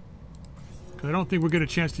turn. Because I don't think we'll get a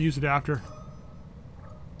chance to use it after.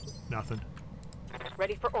 Nothing.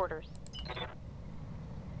 Ready for orders.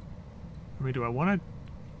 I mean, do I want to...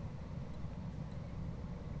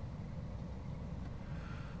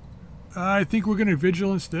 I think we're going to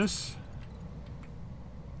vigilance this.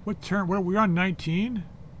 What turn? What, we're on 19?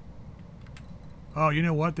 Oh, you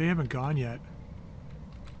know what? They haven't gone yet.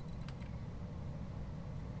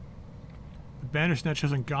 The Bandersnatch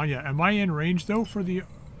hasn't gone yet. Am I in range, though, for the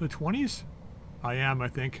 20s? I am, I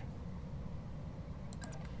think.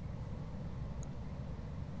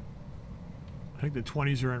 I think the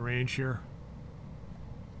 20s are in range here.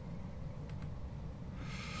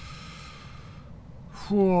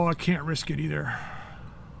 Whoa, I can't risk it either.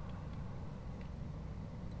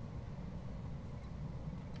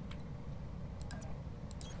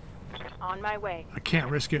 On my way. I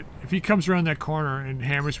can't risk it. If he comes around that corner and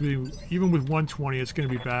hammers me, even with 120, it's going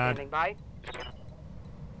to be bad. Standing by.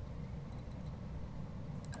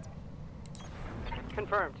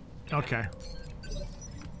 Confirmed. Okay.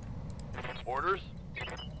 Orders?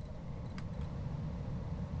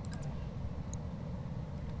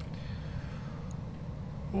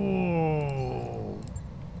 Oh.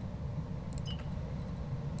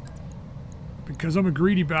 Because I'm a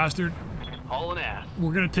greedy bastard, Hauling ass.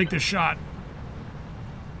 we're going to take this shot.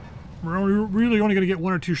 We're really only going to get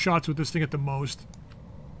 1 or 2 shots with this thing at the most.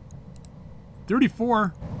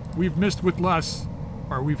 34. We've missed with less.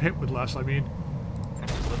 Or we've hit with less, I mean.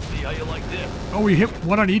 Let's see how you like this. Oh, we hit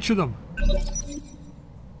 1 on each of them.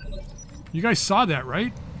 You guys saw that,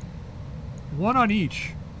 right? 1 on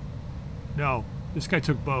each. No, this guy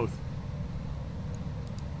took both.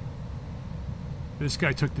 This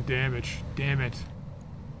guy took the damage. Damn it.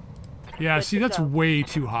 Yeah, see, that's way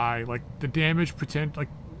too high. Like, the damage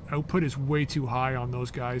output is way too high on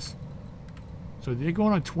those guys. So they're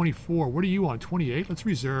going on 24. What are you on? 28? Let's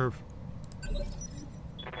reserve.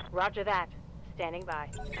 Roger that. Standing by.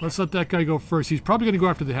 Let's let that guy go first. He's probably going to go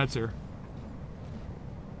after the Hetzer.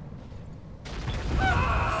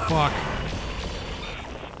 Fuck.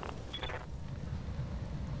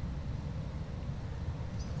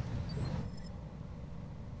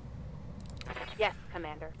 Yes,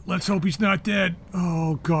 Commander. Let's hope he's not dead.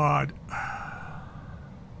 Oh, God.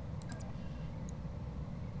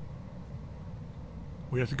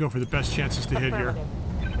 We have to go for the best chances to hit here. Affirmative.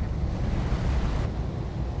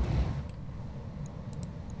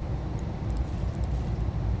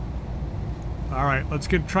 All right, let's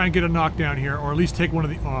try and get a knockdown here, or at least take one of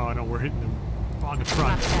the... Oh, no, we're hitting them on the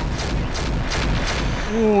front.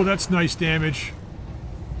 Oh, that's nice damage.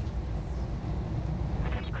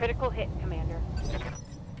 Critical hit, Commander.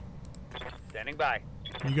 Standing by.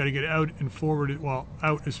 You got to get out and forward, well,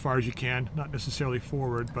 out as far as you can. Not necessarily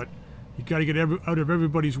forward, but you got to get out of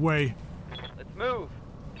everybody's way. Let's move.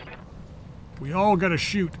 We all got to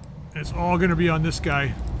shoot, and it's all going to be on this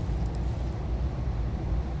guy.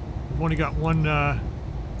 We've only got 1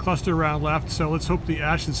 cluster round left, so let's hope the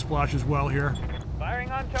acid splashes well here. Firing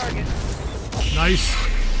on target. Nice.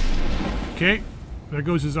 Okay, there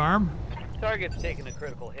goes his arm. Target's taking a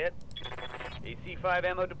critical hit. AC-5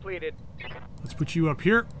 ammo depleted. Let's put you up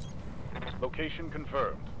here. Location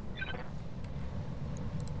confirmed.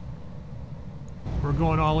 We're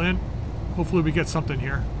going all in. Hopefully we get something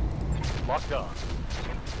here. Locked on.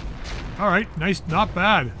 All right, nice, not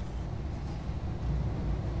bad.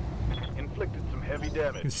 inflicted some heavy You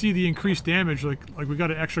damage. can see the increased damage, like we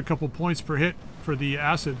got an extra couple points per hit for the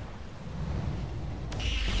acid.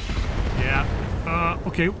 Yeah.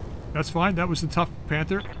 Okay. That's fine. That was the tough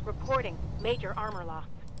Panther. Reporting major armor loss.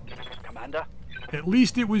 Commander, At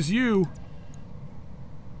least it was you.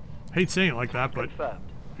 Hate saying it like that, but confirmed.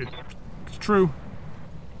 it's true.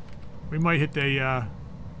 We might hit the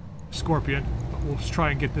Scorpion, but we'll just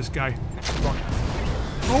try and get this guy.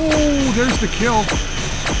 Oh, there's the kill.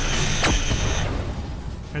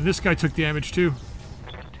 And this guy took damage too.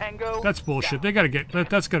 Tango. That's bullshit. They gotta get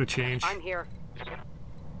that's gotta change. I'm here.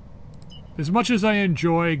 As much as I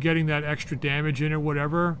enjoy getting that extra damage in or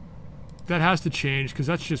whatever, that has to change because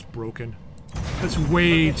that's just broken. That's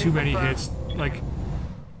way too many hits. Like,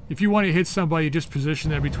 if you want to hit somebody, just position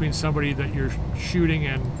them between somebody that you're shooting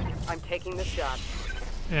and I'm taking the shot.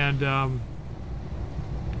 then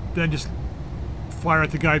just fire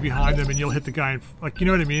at the guy behind them and you'll hit the guy. Like, you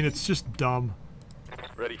know what I mean? It's just dumb.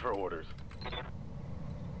 Ready for orders.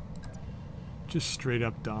 Just straight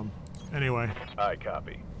up dumb. Anyway. I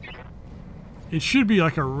copy. It should be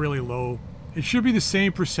like a really low. It should be the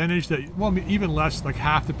same percentage that, well, even less, like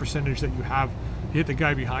half the percentage that you have to hit the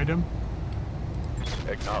guy behind him.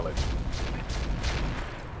 Acknowledged.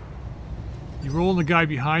 You roll on the guy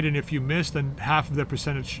behind, and if you miss, then half of the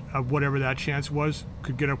percentage of whatever that chance was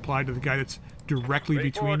could get applied to the guy that's directly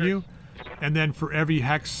Ready for between orders. you. And then for every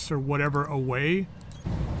hex or whatever away,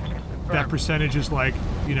 that percentage is like,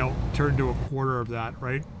 you know, turned to a quarter of that,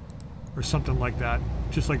 right? Or something like that.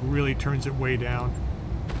 Just like really turns it way down.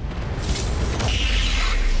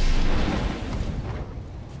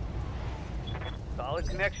 Solid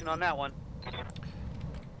connection on that one.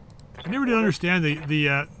 I never did understand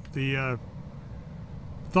the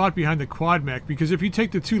thought behind the quad mech, because if you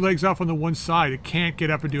take the two legs off on the one side, it can't get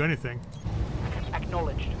up and do anything.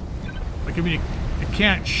 Acknowledged. Like, I mean, it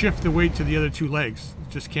can't shift the weight to the other two legs.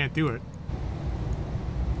 It just can't do it.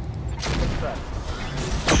 Confirmed.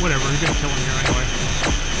 But whatever, you're gonna kill him here anyway.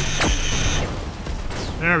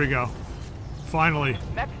 There we go. Finally.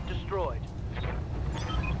 Mech destroyed.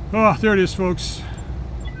 Oh, there it is, folks.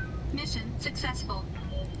 Mission successful.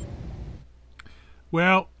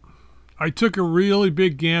 Well, I took a really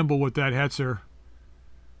big gamble with that Hetzer,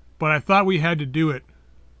 but I thought we had to do it.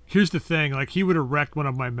 Here's the thing, like, he would have wrecked one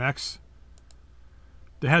of my mechs.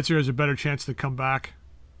 The Hetzer has a better chance to come back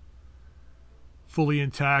fully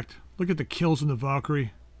intact. Look at the kills in the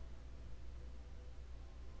Valkyrie.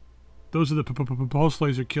 Those are the pulse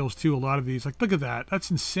laser kills too, a lot of these. Like, look at that.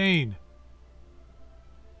 That's insane.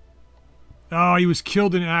 Oh, he was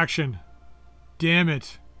killed in action. Damn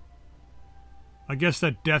it. I guess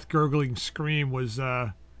that death gurgling scream was,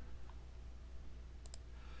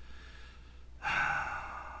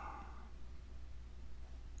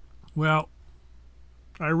 well,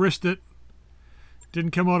 I risked it.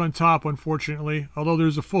 Didn't come out on top, unfortunately, although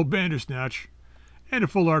there's a full Bandersnatch and a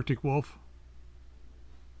full Arctic Wolf.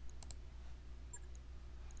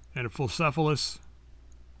 And a full Cephalus.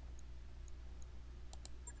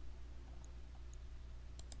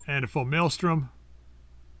 And a full Maelstrom.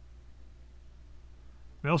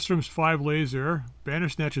 Maelstrom's 5 laser.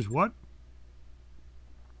 Bandersnatch is what?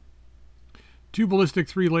 2 ballistic,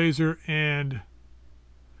 3 laser, and...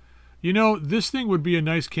 You know, this thing would be a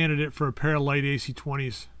nice candidate for a pair of light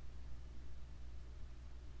AC-20s.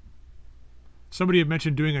 Somebody had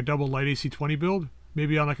mentioned doing a double light AC-20 build.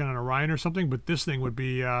 Maybe on like an Orion or something, but this thing would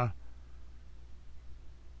be a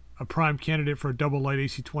prime candidate for a double light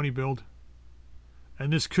AC-20 build.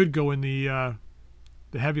 And this could go in the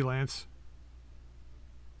Heavy Lance.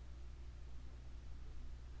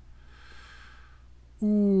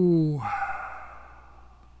 Ooh.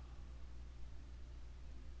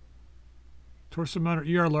 Torso mounted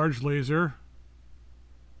ER large laser.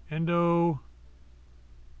 Endo.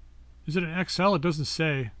 Is it an XL? It doesn't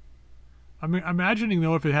say. I'm imagining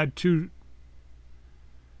though if it had two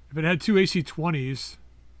AC-20s,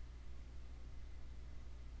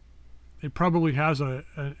 it probably has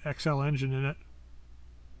an XL engine in it.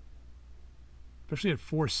 Especially at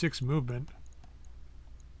 4.6 movement.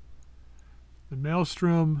 The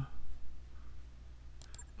Maelstrom.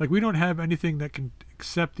 Like, we don't have anything that can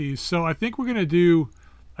accept these. So I think we're going to do...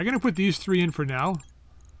 I'm going to put these 3 in for now.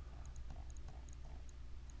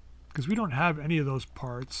 Because we don't have any of those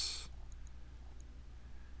parts.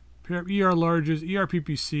 Pair of ER larges, ER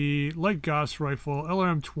PPC, light Gauss rifle,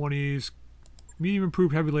 LRM 20s, medium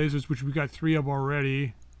improved heavy lasers, which we got 3 of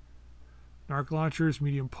already. Narc launchers,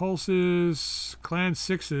 medium pulses, Clan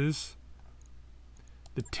 6s.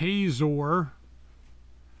 The Tazor.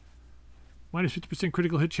 Minus 50%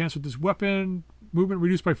 critical hit chance with this weapon. Movement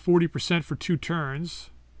reduced by 40% for 2 turns.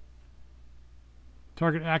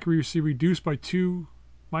 Target accuracy reduced by -2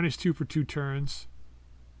 for 2 turns.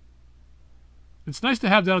 It's nice to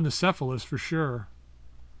have that on the Cephalus for sure.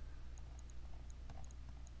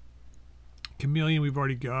 Chameleon we've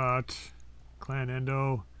already got. Clan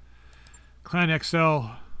Endo. Clan XL.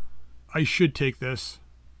 I should take this.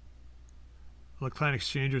 The Clan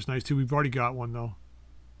Exchanger is nice too. We've already got one though.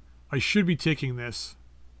 I should be taking this.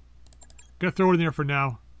 Gotta throw it in there for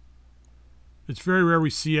now. It's very rare we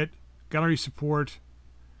see it. Got our support.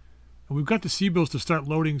 And we've got the C-bills to start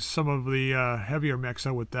loading some of the heavier mechs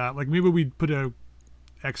out with that. Like maybe we'd put a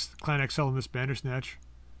Clan XL in this Bandersnatch.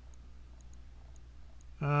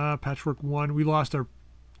 Patchwork 1. We lost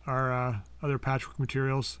our other patchwork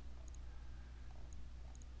materials.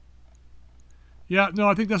 Yeah, no,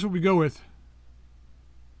 I think that's what we go with.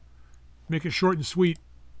 Make it short and sweet.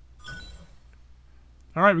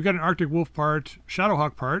 Alright, we got an Arctic Wolf part.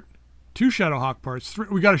 Shadowhawk part. 2 Shadowhawk parts. 3.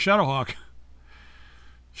 We got a Shadowhawk.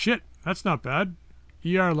 Shit, that's not bad.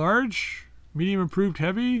 ER large. Medium improved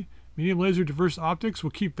heavy. Medium laser diverse optics.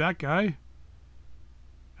 We'll keep that guy.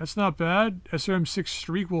 That's not bad. SRM6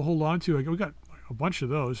 streak we'll hold on to. We got a bunch of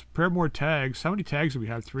those. Pair more tags. How many tags do we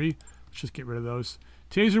have? 3. Let's just get rid of those.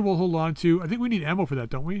 Taser we'll hold on to. I think we need ammo for that,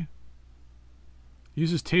 don't we?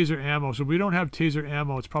 Uses taser ammo. So if we don't have taser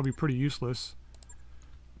ammo, it's probably pretty useless.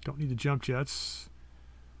 Don't need the jump jets.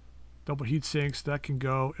 Double heat sinks. That can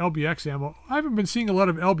go. LBX ammo. I haven't been seeing a lot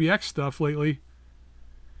of LBX stuff lately.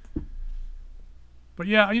 But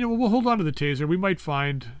yeah, you know, we'll hold on to the taser. We might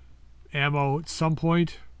find ammo at some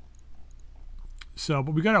point. So,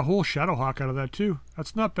 but we got a whole Shadowhawk out of that too.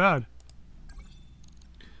 That's not bad.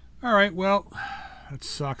 Alright, well, that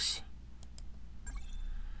sucks.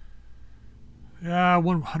 Yeah,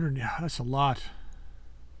 100. Yeah, that's a lot.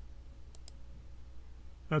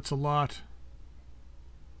 That's a lot.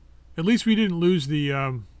 At least we didn't lose the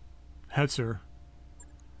Hetzer.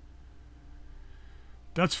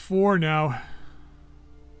 That's 4 now.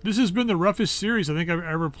 This has been the roughest series I think I've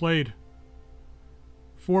ever played.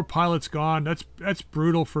 4 pilots gone. That's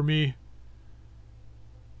brutal for me.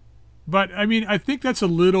 But I mean, I think that's a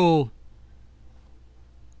little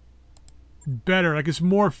better. Like it's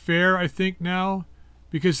more fair, I think now,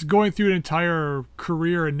 because going through an entire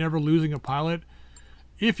career and never losing a pilot,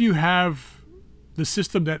 if you have the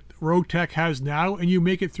system that Roguetech has now and you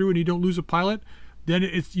make it through and you don't lose a pilot, then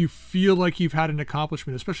you feel like you've had an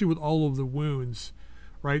accomplishment, especially with all of the wounds,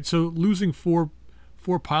 right? So losing four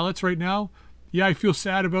pilots right now, yeah, I feel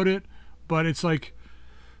sad about it, but it's like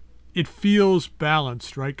it feels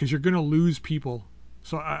balanced, right? Because you're going to lose people.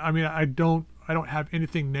 So I mean, I don't have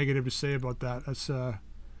anything negative to say about that. That's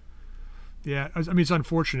yeah, I mean, it's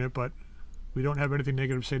unfortunate, but we don't have anything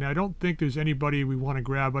negative to say. Now, I don't think there's anybody we want to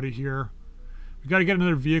grab out of here. We got to get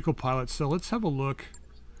another vehicle pilot. So let's have a look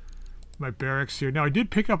at my barracks here. Now, I did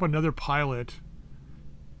pick up another pilot.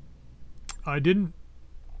 I didn't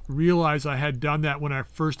realize I had done that when I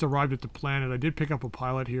first arrived at the planet. I did pick up a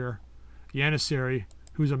pilot here, Janissary,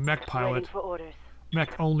 who's a mech pilot. Waiting for orders.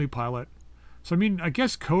 Mech only pilot. So I mean, I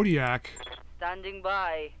guess Kodiak. Standing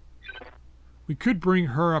by. We could bring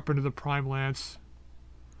her up into the Prime Lance.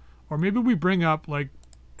 Or maybe we bring up, like,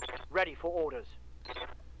 Ready for orders.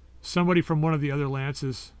 somebody from one of the other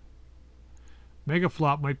Lances.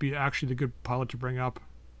 Megaflop might be actually the good pilot to bring up.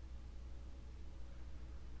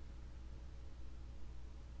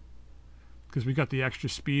 Because we got the extra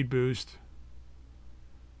speed boost.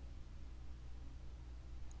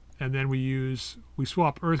 And then we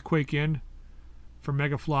swap Earthquake in for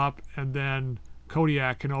Megaflop, and then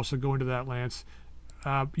Kodiak can also go into that Lance.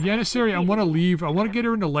 Janissary, I want to leave. I want to get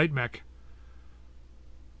her into light mech.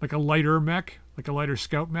 Like a lighter mech. Like a lighter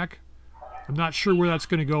scout mech. I'm not sure where that's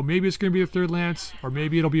going to go. Maybe it's going to be a 3rd Lance, or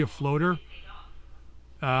maybe it'll be a floater.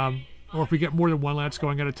 Or if we get more than 1 Lance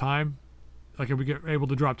going at a time. Like if we get able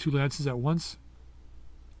to drop 2 Lances at once.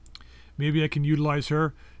 Maybe I can utilize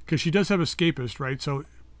her. Because she does have Escapist, right? So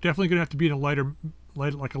definitely going to have to be in a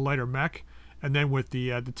lighter mech. And then with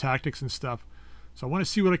the tactics and stuff. So I want to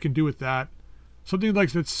see what I can do with that. Something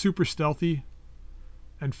like that's super stealthy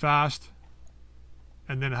and fast,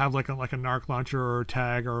 and then have like a narc launcher or a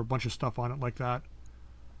tag or a bunch of stuff on it like that.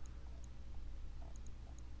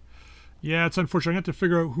 Yeah, it's unfortunate. I have to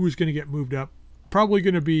figure out who's going to get moved up. Probably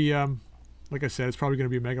going to be, like I said, it's probably going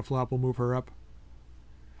to be Megaflop. We'll move her up,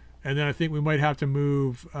 and then I think we might have to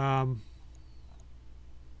move.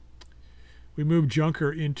 We move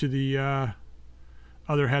Junker into the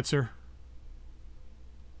other Hetzer.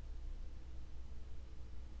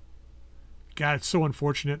 God, it's so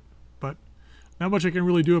unfortunate, but not much I can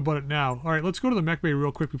really do about it now. All right, let's go to the mech bay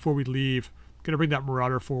real quick before we leave. Gonna bring that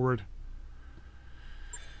Marauder forward.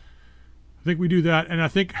 I think we do that, and I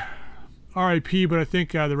think RIP, but I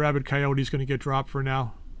think the Rabid Coyote is going to get dropped for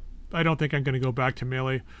now. I don't think I'm going to go back to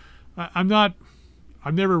melee. I've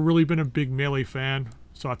never really been a big melee fan,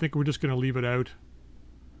 so I think we're just going to leave it out.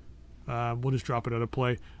 We'll just drop it out of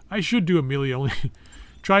play. I should do a melee only.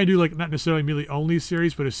 Try and do like not necessarily melee only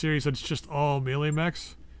series, but a series that's just all melee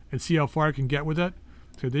mechs and see how far I can get with it.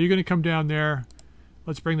 So then you're going to come down there.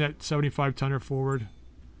 Let's bring that 75 tonner forward.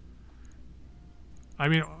 I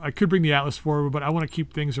mean, I could bring the Atlas forward, but I want to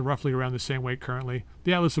keep things roughly around the same weight currently.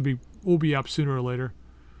 The Atlas will be up sooner or later.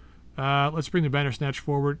 Let's bring the Bandersnatch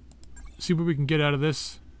forward. See what we can get out of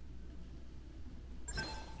this.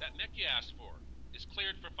 That mech you asked for is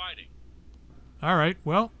cleared for fighting. All right,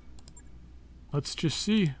 well, let's just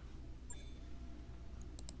see.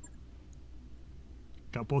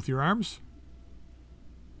 Got both your arms.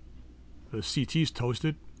 The CT's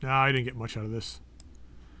toasted. Nah, I didn't get much out of this.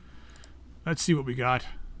 Let's see what we got.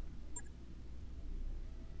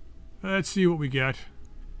 Let's see what we get.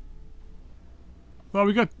 Well,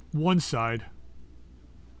 we got one side.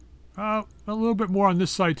 A little bit more on this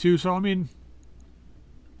side too, so I mean,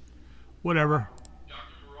 whatever.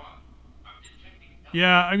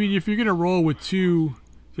 Yeah, I mean, if you're gonna roll with two,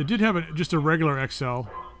 they did have just a regular XL.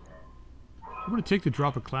 I'm gonna take the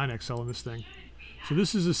drop of Clan XL in this thing. So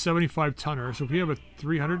this is a 75 tonner. So if we have a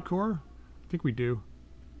 300 core, I think we do.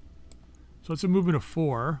 So it's a movement of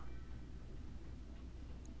 4.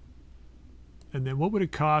 And then what would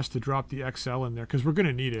it cost to drop the XL in there? Because we're going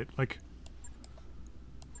to need it. Like,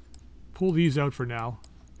 pull these out for now.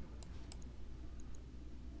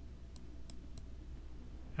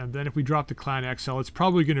 And then if we drop the Clan XL, it's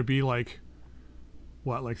probably going to be like,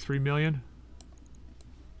 what, like 3 million?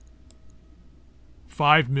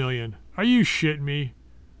 5 million. Are you shitting me?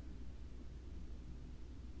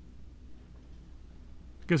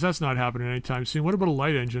 Guess that's not happening anytime soon. What about a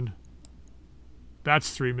light engine?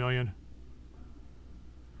 That's 3 million.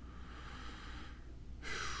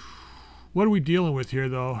 What are we dealing with here,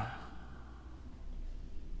 though?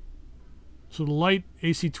 So the light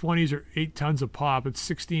AC-20s are 8 tons a pop. It's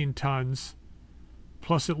 16 tons.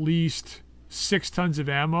 Plus at least 6 tons of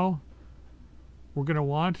ammo we're going to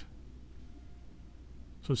want.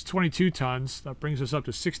 So it's 22 tons. That brings us up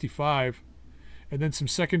to 65. And then some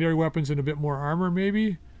secondary weapons and a bit more armor,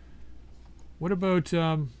 maybe? What about...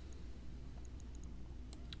 I'll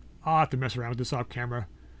have to mess around with this off camera.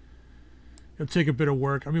 It'll take a bit of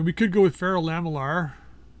work. I mean, we could go with Feral Lamellar.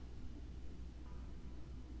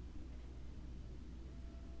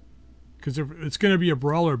 Because if it's going to be a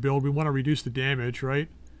brawler build, we want to reduce the damage, right?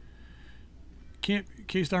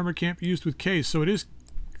 Cased armor can't be used with case, so it is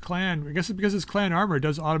clan. I guess it's because it's clan armor, it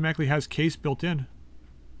does automatically has case built in.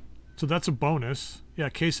 So that's a bonus. Yeah,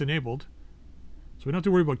 case enabled. So we don't have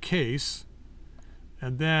to worry about case.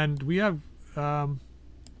 And then we have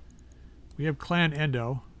clan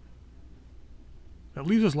endo. That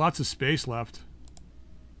leaves us lots of space left.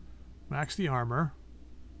 Max the armor.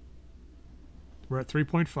 We're at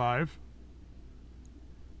 3.5.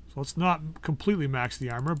 So let's not completely max the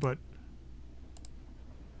armor, but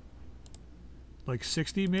like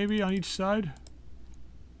 60 maybe on each side.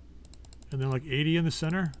 And then like 80 in the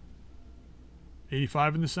center.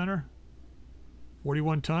 85 in the center.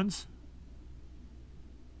 41 tons.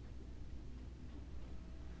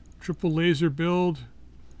 Triple laser build.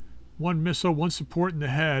 1 missile, 1 support in the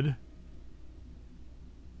head.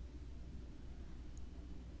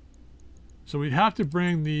 So we'd have to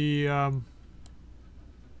bring the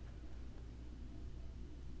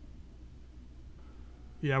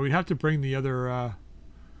yeah, we'd have to bring the other I'd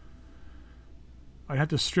have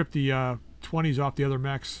to strip the 20s off the other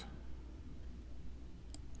mechs.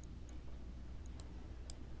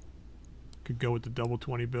 Could go with the double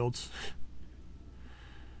 20 builds.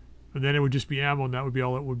 And then it would just be ammo, and that would be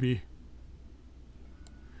all it would be.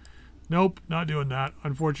 Nope, not doing that,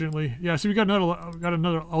 unfortunately. Yeah, so we got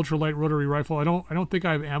another ultralight rotary rifle. I don't think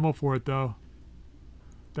I have ammo for it though.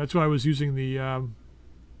 That's why I was using the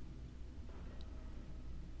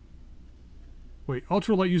wait,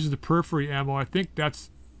 ultralight uses the periphery ammo. I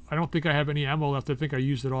don't think I have any ammo left. I think I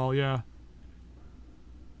used it all, yeah.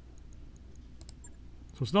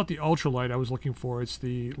 So it's not the ultralight I was looking for, it's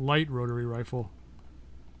the light rotary rifle.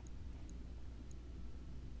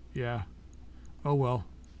 Yeah. Oh well.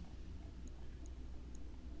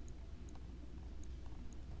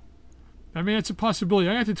 I mean, it's a possibility.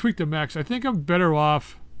 I have to tweak the mechs. I think I'm better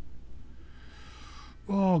off.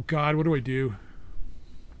 Oh God, what do I do?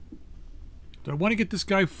 Do I want to get this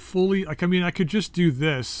guy fully? Like, I mean, I could just do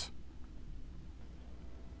this.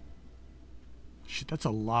 Shit, that's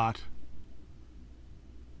a lot.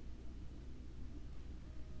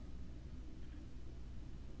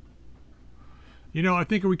 You know, I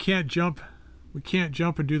think we can't jump. We can't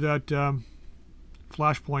jump and do that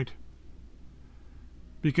flashpoint.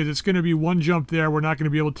 Because it's going to be one jump there. We're not going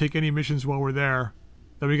to be able to take any missions while we're there.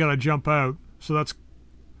 Then we got to jump out. So that's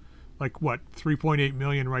like, what, 3.8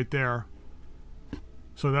 million right there.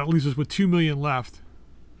 So that leaves us with 2 million left.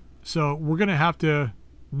 So we're going to have to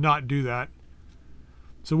not do that.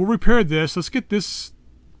 So we'll repair this. Let's get this.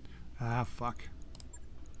 Ah, fuck.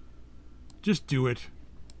 Just do it.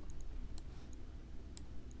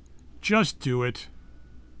 Just do it.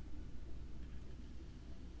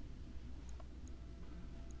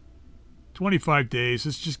 $25 days.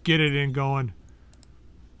 Let's just get it in going.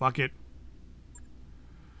 Fuck it.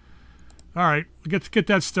 Alright, let's get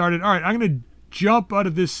that started. Alright, I'm going to jump out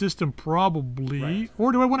of this system probably. Right.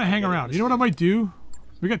 Or do I want to hang around? You know what I might do?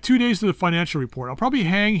 We got 2 days to the financial report. I'll probably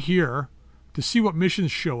hang here to see what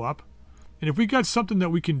missions show up. And if we got something that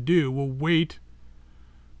we can do, we'll wait,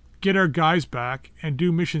 get our guys back, and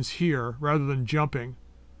do missions here rather than jumping.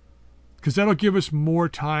 Because that'll give us more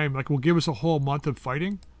time. Like, will give us a whole month of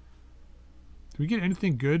fighting. Do we get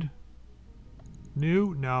anything good?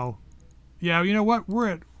 New? No. Yeah, you know what? We're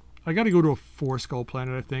at... I got to go to a 4-skull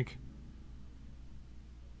planet, I think.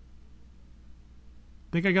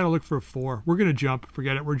 I think I got to look for a 4. We're going to jump.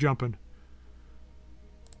 Forget it. We're jumping.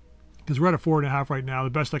 Because we're at a 4.5 right now.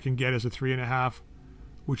 The best I can get is a 3.5.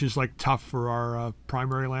 Which is like tough for our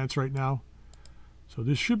primary lance right now. So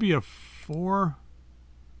this should be a 4.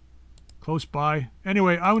 Close by.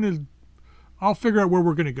 Anyway, I'll figure out where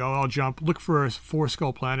we're going to go. I'll jump. Look for a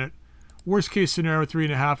 4-skull planet. Worst case scenario,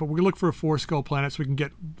 3.5. But we're going to look for a 4-skull planet so we can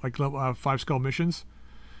get like 5-skull missions.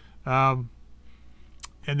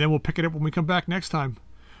 And then we'll pick it up when we come back next time.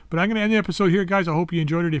 But I'm going to end the episode here, guys. I hope you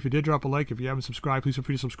enjoyed it. If you did, drop a like. If you haven't subscribed, please feel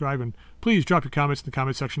free to subscribe. And please drop your comments in the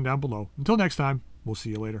comment section down below. Until next time, we'll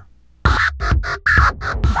see you later.